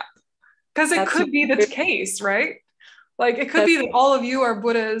wake up. Because it could be the case, right? Like, it could be that all of you are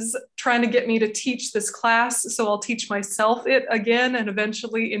Buddhas trying to get me to teach this class, so I'll teach myself it again and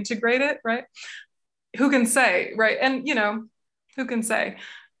eventually integrate it, right? Who can say, right? And, you know, who can say?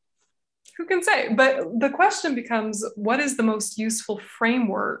 Who can say? But the question becomes, what is the most useful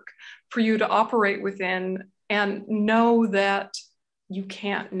framework for you to operate within and know that you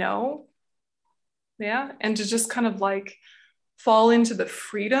can't know? Yeah, and to just kind of like fall into the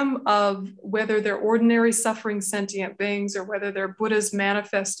freedom of whether they're ordinary suffering sentient beings or whether they're Buddhas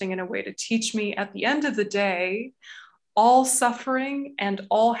manifesting in a way to teach me. At the end of the day, all suffering and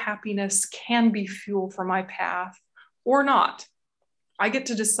all happiness can be fuel for my path or not. I get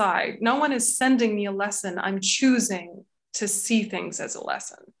to decide. No one is sending me a lesson. I'm choosing to see things as a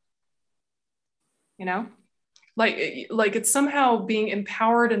lesson. You know? Like it's somehow being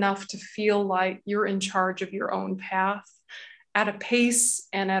empowered enough to feel like you're in charge of your own path at a pace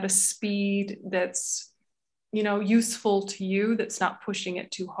and at a speed that's, you know, useful to you, that's not pushing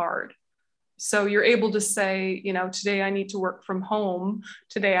it too hard. So you're able to say, you know, today I need to work from home.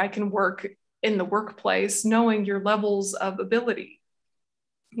 Today I can work in the workplace, knowing your levels of ability,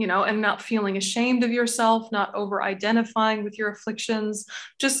 you know, and not feeling ashamed of yourself, not over-identifying with your afflictions,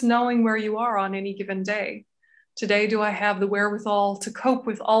 just knowing where you are on any given day. Today, do I have the wherewithal to cope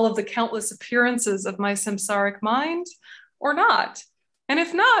with all of the countless appearances of my samsaric mind? Or not? And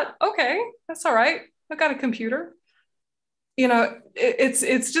if not, okay, that's all right. I've got a computer. You know,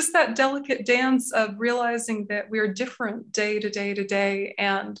 it's just that delicate dance of realizing that we're different day to day to day,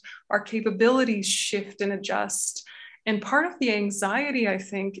 and our capabilities shift and adjust. And part of the anxiety, I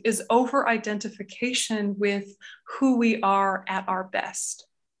think, is over-identification with who we are at our best.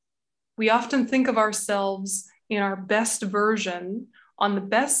 We often think of ourselves in our best version on the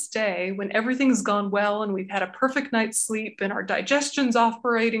best day when everything's gone well and we've had a perfect night's sleep and our digestion's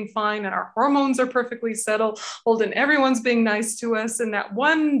operating fine and our hormones are perfectly settled and everyone's being nice to us. And that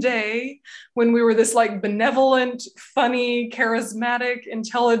one day when we were this like benevolent, funny, charismatic,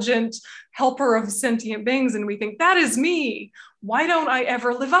 intelligent helper of sentient beings, and we think, that is me. Why don't I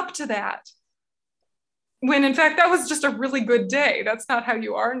ever live up to that? When in fact, that was just a really good day. That's not how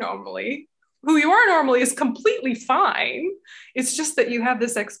you are normally. Who you are normally is completely fine. It's just that you have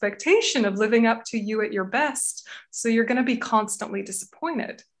this expectation of living up to you at your best. So you're going to be constantly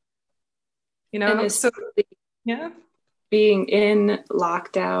disappointed. You know, so yeah. Being in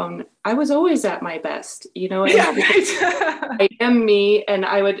lockdown, I was always at my best, you know, and yeah, right. I am me, and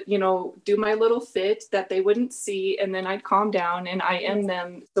I would, you know, do my little fit that they wouldn't see, and then I'd calm down and I am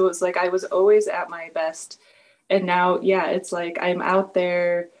them. So it's like I was always at my best. And now, yeah, it's like I'm out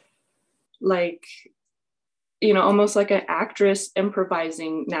there like, you know, almost like an actress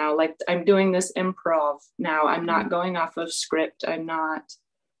improvising now. Like I'm doing this improv now. I'm not going off of script. I'm not,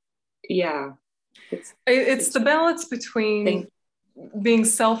 yeah. It's the balance between being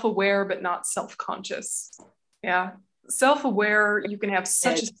self-aware but not self-conscious. Yeah. Self-aware, you can have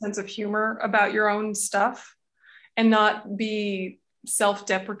such a sense of humor about your own stuff and not be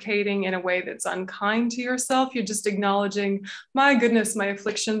self-deprecating in a way that's unkind to yourself. You're just acknowledging, my goodness, my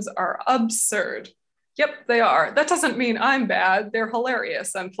afflictions are absurd. Yep, they are. That doesn't mean I'm bad. They're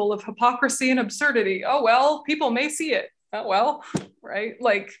hilarious. I'm full of hypocrisy and absurdity. Oh, well, people may see it. Oh, well, right?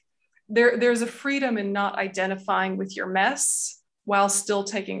 Like there's a freedom in not identifying with your mess while still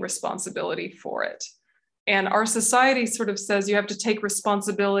taking responsibility for it. And our society sort of says you have to take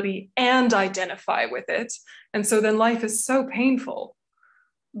responsibility and identify with it. And so then life is so painful.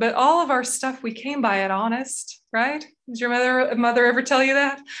 But all of our stuff, we came by it honest, right? Did your mother ever tell you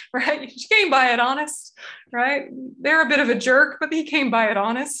that, right? She came by it honest, right? They're a bit of a jerk, but he came by it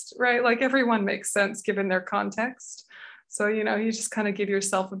honest, right? Like everyone makes sense given their context. So, you know, you just kind of give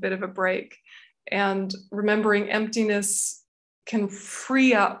yourself a bit of a break. And remembering emptiness can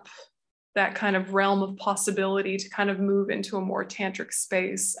free up that kind of realm of possibility to kind of move into a more tantric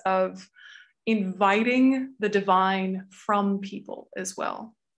space of inviting the divine from people as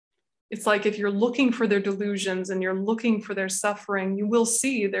well. It's like if you're looking for their delusions and you're looking for their suffering, you will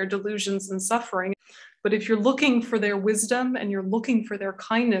see their delusions and suffering. But if you're looking for their wisdom and you're looking for their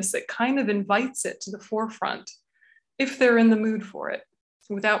kindness, it kind of invites it to the forefront if they're in the mood for it,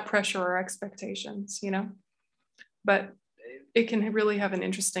 without pressure or expectations, you know? But it can really have an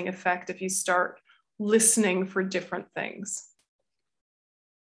interesting effect if you start listening for different things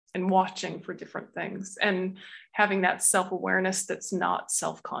and watching for different things and having that self-awareness that's not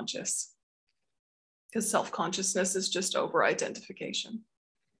self-conscious, because self-consciousness is just over-identification.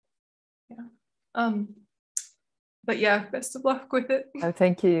 Yeah. But yeah, best of luck with it. Oh,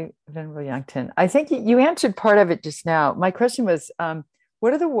 thank you, Venerable Yönten. I think you answered part of it just now. My question was,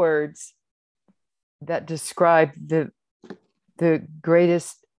 what are the words that describe the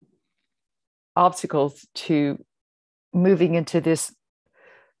greatest obstacles to moving into this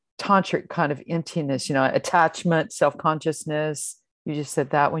tantric kind of emptiness, you know, attachment, self-consciousness? You just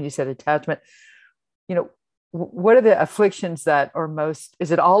said that when you said attachment. You know, what are the afflictions that are most, is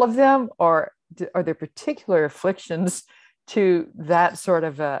it all of them, or are there particular afflictions to that sort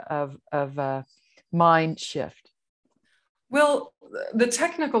of a mind shift? Well, the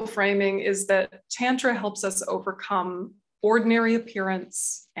technical framing is that Tantra helps us overcome ordinary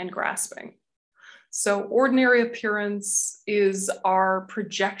appearance and grasping. So ordinary appearance is our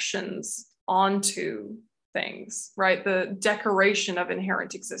projections onto things, right? The decoration of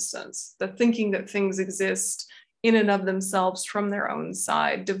inherent existence, the thinking that things exist in and of themselves from their own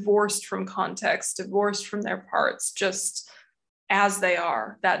side, divorced from context, divorced from their parts, just as they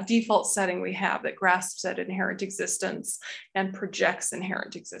are, that default setting we have that grasps at inherent existence and projects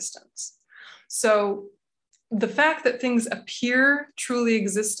inherent existence. So the fact that things appear truly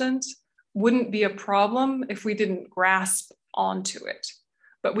existent wouldn't be a problem if we didn't grasp onto it.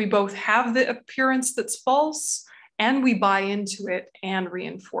 But we both have the appearance that's false and we buy into it and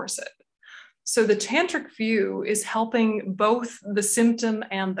reinforce it. So the tantric view is helping both the symptom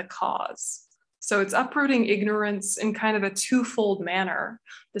and the cause. So it's uprooting ignorance in kind of a twofold manner,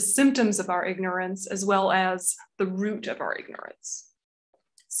 the symptoms of our ignorance as well as the root of our ignorance.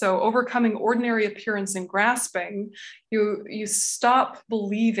 So overcoming ordinary appearance and grasping, you stop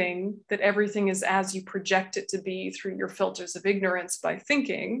believing that everything is as you project it to be through your filters of ignorance by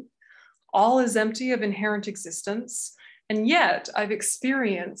thinking, all is empty of inherent existence, and yet I've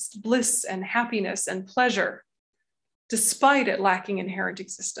experienced bliss and happiness and pleasure, despite it lacking inherent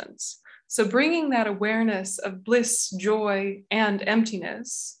existence. So bringing that awareness of bliss, joy, and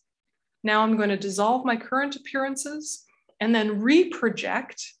emptiness, now I'm going to dissolve my current appearances and then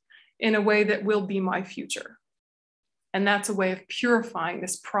reproject in a way that will be my future. And that's a way of purifying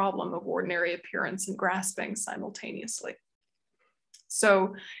this problem of ordinary appearance and grasping simultaneously.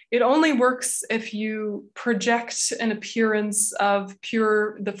 So it only works if you project an appearance of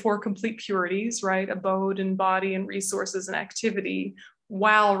the four complete purities, right? Abode and body and resources and activity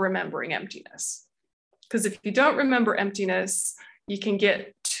while remembering emptiness. Because if you don't remember emptiness, you can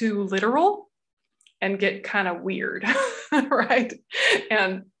get too literal and get kind of weird, right?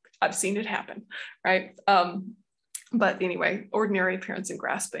 And I've seen it happen, right? But anyway, ordinary appearance and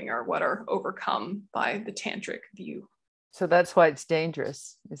grasping are what are overcome by the tantric view. So that's why it's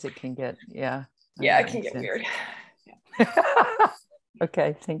dangerous, is it can get, yeah. Yeah, it can get weird. Yeah.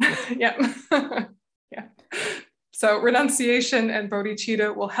 Okay, thank you. Yeah. Yeah. So renunciation and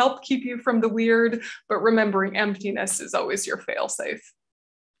bodhicitta will help keep you from the weird, but remembering emptiness is always your fail-safe.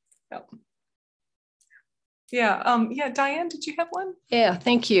 Yep. Yeah. Yeah. Diane, did you have one? Yeah,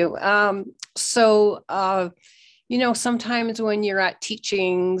 thank you. sometimes when you're at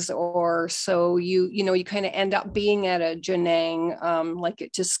teachings or so, you kind of end up being at a Janang, like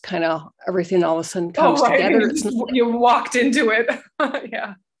it just kind of, everything all of a sudden comes together. You walked into it.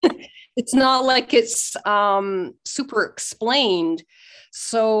 Yeah. It's not like it's super explained.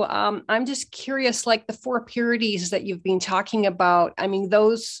 So I'm just curious, like the 4 purities that you've been talking about, I mean,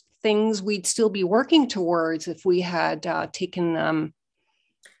 those things we'd still be working towards if we had taken them.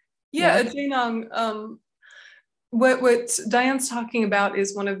 Yeah. Janang, what Diane's talking about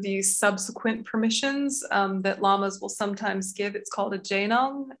is one of these subsequent permissions that lamas will sometimes give. It's called a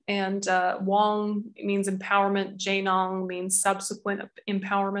Janang, and Wang means empowerment. Janang means subsequent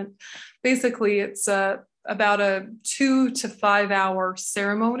empowerment. Basically, it's about a 2 to 5 hour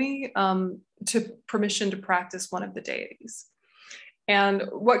ceremony to permission to practice one of the deities. And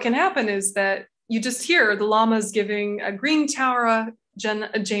what can happen is that you just hear the lamas giving a green Taura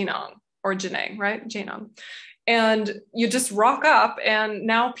Janang or Janang, right? Janang. And you just rock up, and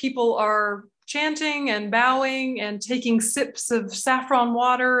now people are chanting and bowing and taking sips of saffron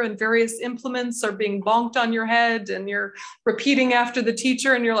water, and various implements are being bonked on your head, and you're repeating after the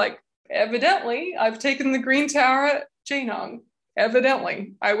teacher, and you're like, evidently, I've taken the green Taura Janang.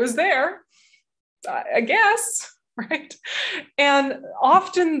 Evidently, I was there, I guess, right? And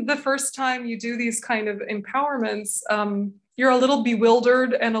often the first time you do these kind of empowerments, you're a little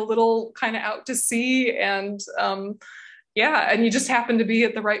bewildered and a little kind of out to sea, and and you just happen to be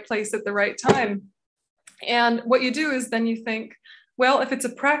at the right place at the right time. And what you do is then you think, well, if it's a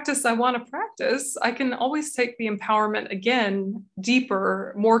practice I want to practice, I can always take the empowerment again,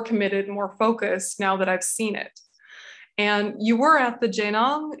 deeper, more committed, more focused now that I've seen it. And you were at the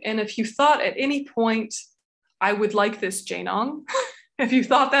Janang, and if you thought at any point, I would like this Janang, if you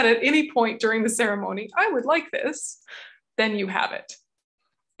thought that at any point during the ceremony, I would like this, then you have it.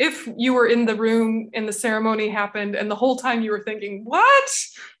 If you were in the room and the ceremony happened and the whole time you were thinking, what?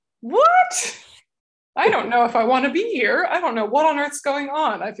 I don't know if I want to be here. I don't know what on earth's going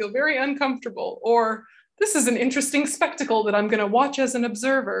on. I feel very uncomfortable. Or this is an interesting spectacle that I'm going to watch as an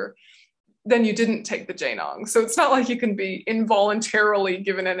observer. Then you didn't take the Janang. So it's not like you can be involuntarily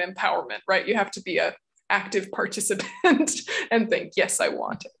given an empowerment, right? You have to be an active participant and think, yes, I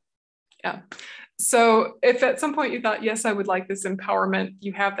want it. Yeah. So if at some point you thought, yes, I would like this empowerment,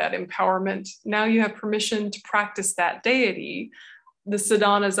 you have that empowerment. Now you have permission to practice that deity, the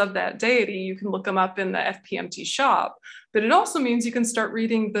sadhanas of that deity. You can look them up in the FPMT shop, but it also means you can start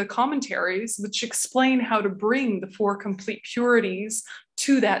reading the commentaries, which explain how to bring the 4 complete purities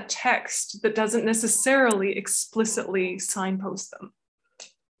to that text that doesn't necessarily explicitly signpost them.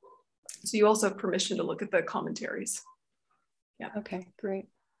 So you also have permission to look at the commentaries. Yeah. Okay, great.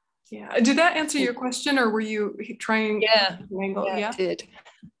 Yeah. Did that answer your question, or were you trying? Yeah. Yeah, it did.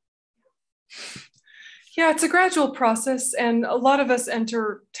 Yeah, it's a gradual process, and a lot of us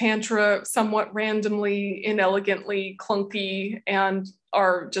enter Tantra somewhat randomly, inelegantly, clunky, and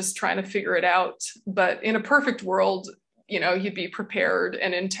are just trying to figure it out. But in a perfect world, you'd be prepared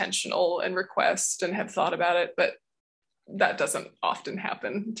and intentional and request and have thought about it. But that doesn't often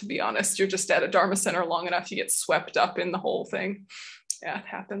happen, to be honest. You're just at a Dharma center long enough, you get swept up in the whole thing. Yeah, it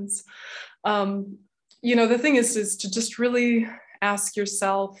happens. The thing is to just really ask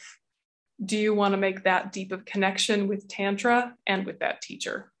yourself, do you want to make that deep of connection with Tantra and with that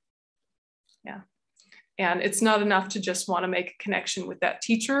teacher? Yeah. And it's not enough to just want to make a connection with that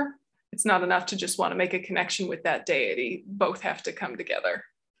teacher. It's not enough to just want to make a connection with that deity. Both have to come together.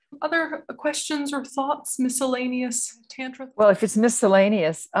 Other questions or thoughts, miscellaneous Tantra? Well, if it's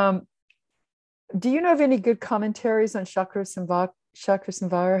miscellaneous, do you know of any good commentaries on Chakrasamvara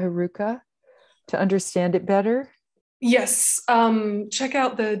Haruka to understand it better? Yes. Check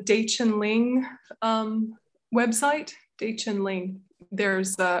out the Dechen Ling website, Dechen Ling.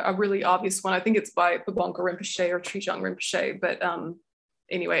 There's a really obvious one. I think it's by Babonka Rinpoche or Trijang Rinpoche, but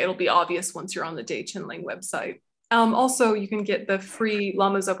anyway, it'll be obvious once you're on the Dechen Ling website. Also, you can get the free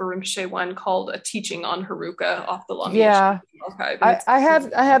Lama Zopa Rinpoche one called A Teaching on Haruka off the Lama archive. I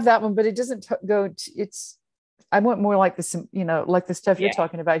have that one, but it doesn't go. I want more like like the stuff you're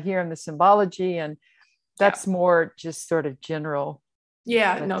talking about here and the symbology, and that's more just sort of general.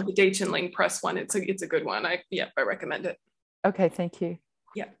 Yeah, no, the Dechen Ling Press one, it's a good one. I recommend it. Okay, thank you.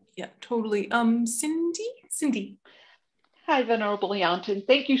 Yeah, totally. Cindy. Hi, Venerable Yönten.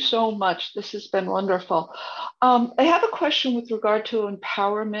 Thank you so much. This has been wonderful. I have a question with regard to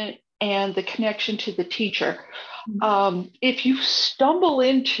empowerment and the connection to the teacher. Mm-hmm. If you stumble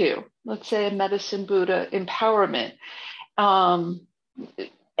into, let's say, a medicine Buddha empowerment,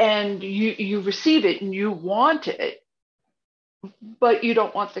 and you receive it and you want it, but you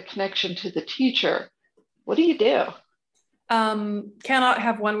don't want the connection to the teacher, What do you do? Cannot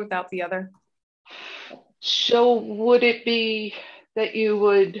have one without the other. So would it be that you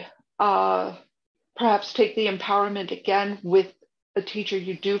would perhaps take the empowerment again with a teacher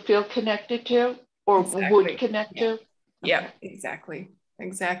you do feel connected to or would connect to? Yeah, exactly.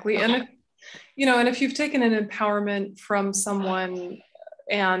 Okay. And if you've taken an empowerment from someone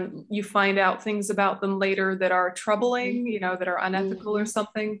and you find out things about them later that are troubling, that are unethical or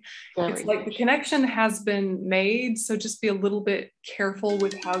something, it's like the connection has been made. So just be a little bit careful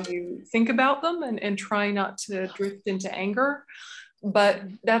with how you think about them and try not to drift into anger. But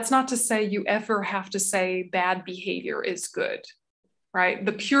that's not to say you ever have to say bad behavior is good, right?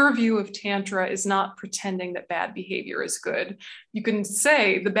 The pure view of Tantra is not pretending that bad behavior is good. You can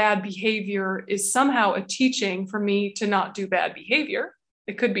say the bad behavior is somehow a teaching for me to not do bad behavior.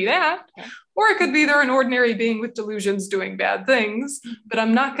 It could be that, or it could be they're an ordinary being with delusions doing bad things, but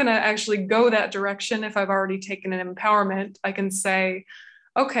I'm not going to actually go that direction if I've already taken an empowerment. I can say,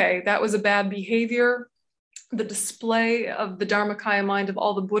 okay, that was a bad behavior. The display of the Dharmakaya mind of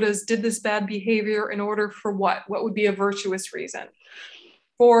all the Buddhas did this bad behavior in order for what? What would be a virtuous reason?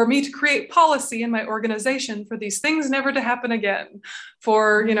 For me to create policy in my organization for these things never to happen again,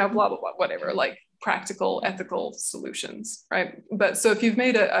 for, blah, blah, blah, whatever, like practical, ethical solutions, right? But so if you've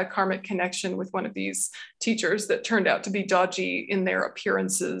made a karmic connection with one of these teachers that turned out to be dodgy in their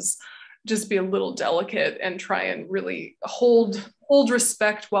appearances, just be a little delicate and try and really hold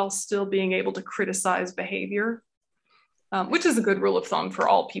respect while still being able to criticize behavior, which is a good rule of thumb for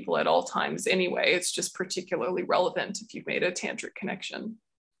all people at all times anyway. It's just particularly relevant if you've made a tantric connection.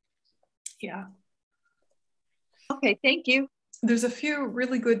 Yeah. Okay, thank you. There's a few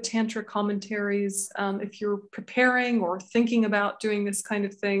really good Tantra commentaries if you're preparing or thinking about doing this kind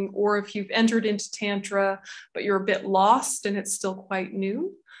of thing, or if you've entered into Tantra, but you're a bit lost and it's still quite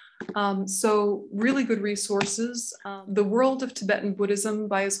new. So really good resources. The World of Tibetan Buddhism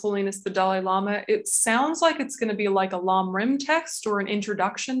by His Holiness the Dalai Lama. It sounds like it's going to be like a Lam Rim text or an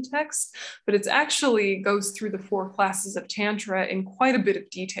introduction text, but it's actually goes through the 4 classes of Tantra in quite a bit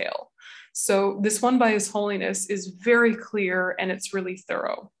of detail. So this one by His Holiness is very clear and it's really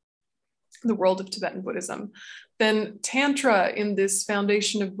thorough. The World of Tibetan Buddhism. Then Tantra in this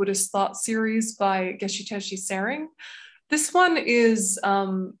Foundation of Buddhist Thought series by Geshe Teshi Sering. This one is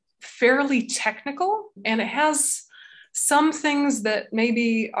fairly technical and it has some things that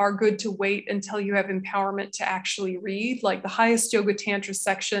maybe are good to wait until you have empowerment to actually read, like the Highest Yoga Tantra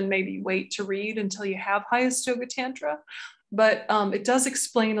section, maybe wait to read until you have Highest Yoga Tantra. But it does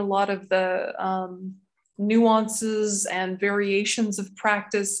explain a lot of the nuances and variations of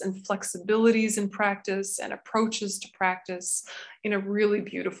practice and flexibilities in practice and approaches to practice in a really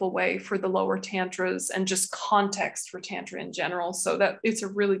beautiful way for the lower tantras and just context for Tantra in general. So that it's a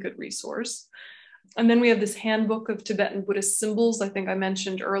really good resource. And then we have this Handbook of Tibetan Buddhist Symbols, I think I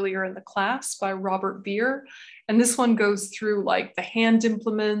mentioned earlier in the class, by Robert Beer. And this one goes through like the hand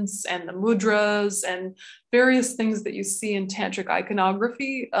implements and the mudras and various things that you see in tantric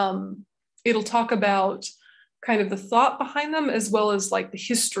iconography. It'll talk about kind of the thought behind them, as well as like the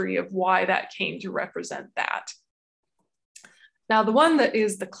history of why that came to represent that. Now, the one that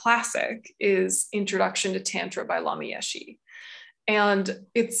is the classic is Introduction to Tantra by Lama Yeshe. And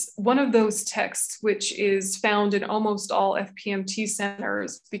it's one of those texts which is found in almost all FPMT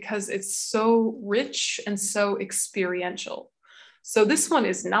centers because it's so rich and so experiential. So this one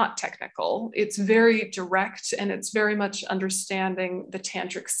is not technical. It's very direct and it's very much understanding the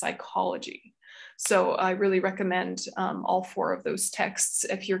tantric psychology. So I really recommend all 4 of those texts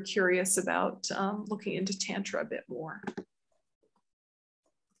if you're curious about looking into Tantra a bit more.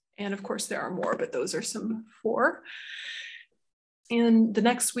 And of course there are more, but those are some 4. And the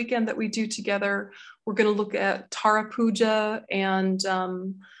next weekend that we do together, we're going to look at Tara Puja and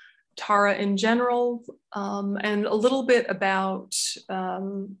Tara in general, and a little bit about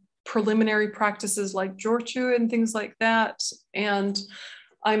preliminary practices like Jorchu and things like that. And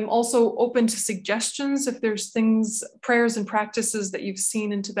I'm also open to suggestions if there's things, prayers and practices that you've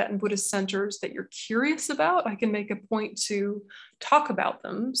seen in Tibetan Buddhist centers that you're curious about. I can make a point to talk about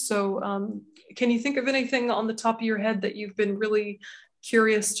them. So can you think of anything on the top of your head that you've been really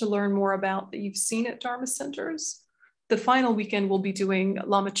curious to learn more about that you've seen at Dharma centers? The final weekend we'll be doing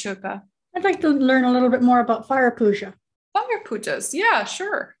Lama Chopa. I'd like to learn a little bit more about fire puja. Fire pujas, yeah,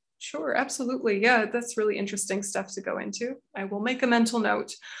 sure. Sure, absolutely. Yeah, that's really interesting stuff to go into. I will make a mental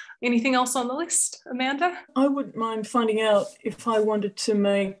note. Anything else on the list, Amanda? I wouldn't mind finding out if I wanted to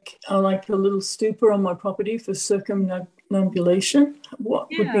make like a little stupa on my property for circumambulation. What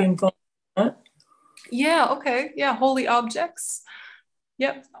would be involved in that? Yeah, okay. Yeah, holy objects.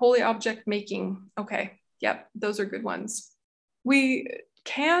 Yep, holy object making. Okay. Yep, those are good ones. We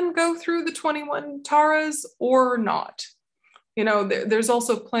can go through the 21 Taras or not. You know, there's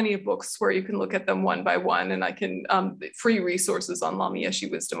also plenty of books where you can look at them one by one, and I can, free resources on Lama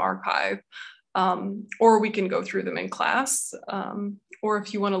Yeshe Wisdom Archive, or we can go through them in class, or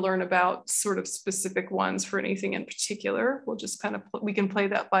if you want to learn about sort of specific ones for anything in particular, we'll just kind of, we can play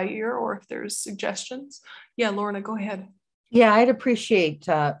that by ear, or if there's suggestions. Yeah, Lorna, go ahead. Yeah, I'd appreciate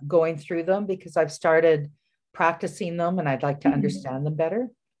going through them because I've started practicing them and I'd like to understand them better.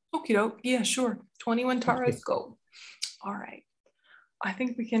 Okie doke. Yeah, sure. 21 Taras, go. All right. I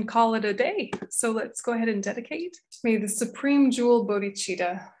think we can call it a day. So let's go ahead and dedicate. May the supreme jewel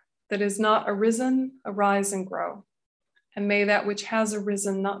bodhicitta that is not arisen, arise and grow. And may that which has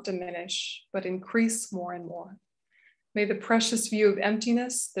arisen not diminish, but increase more and more. May the precious view of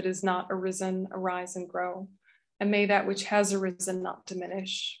emptiness that is not arisen, arise and grow. And may that which has arisen not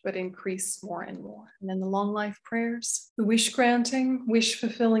diminish, but increase more and more. And then the long life prayers, the wish granting, wish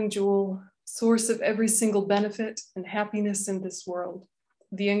fulfilling jewel, source of every single benefit and happiness in this world,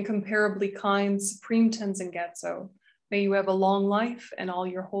 the incomparably kind Supreme Tenzin Gyatso, may you have a long life and all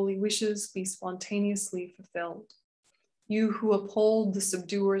your holy wishes be spontaneously fulfilled. You who uphold the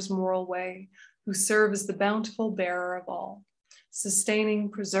subduer's moral way, who serve as the bountiful bearer of all, sustaining,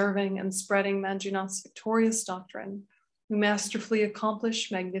 preserving, and spreading Manjunath's victorious doctrine, who masterfully accomplish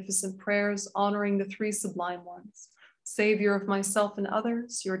magnificent prayers honoring the three sublime ones, Savior of myself and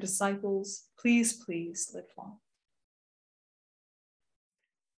others, your disciples, please, please live long.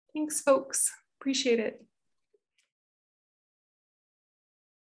 Thanks, folks. Appreciate it.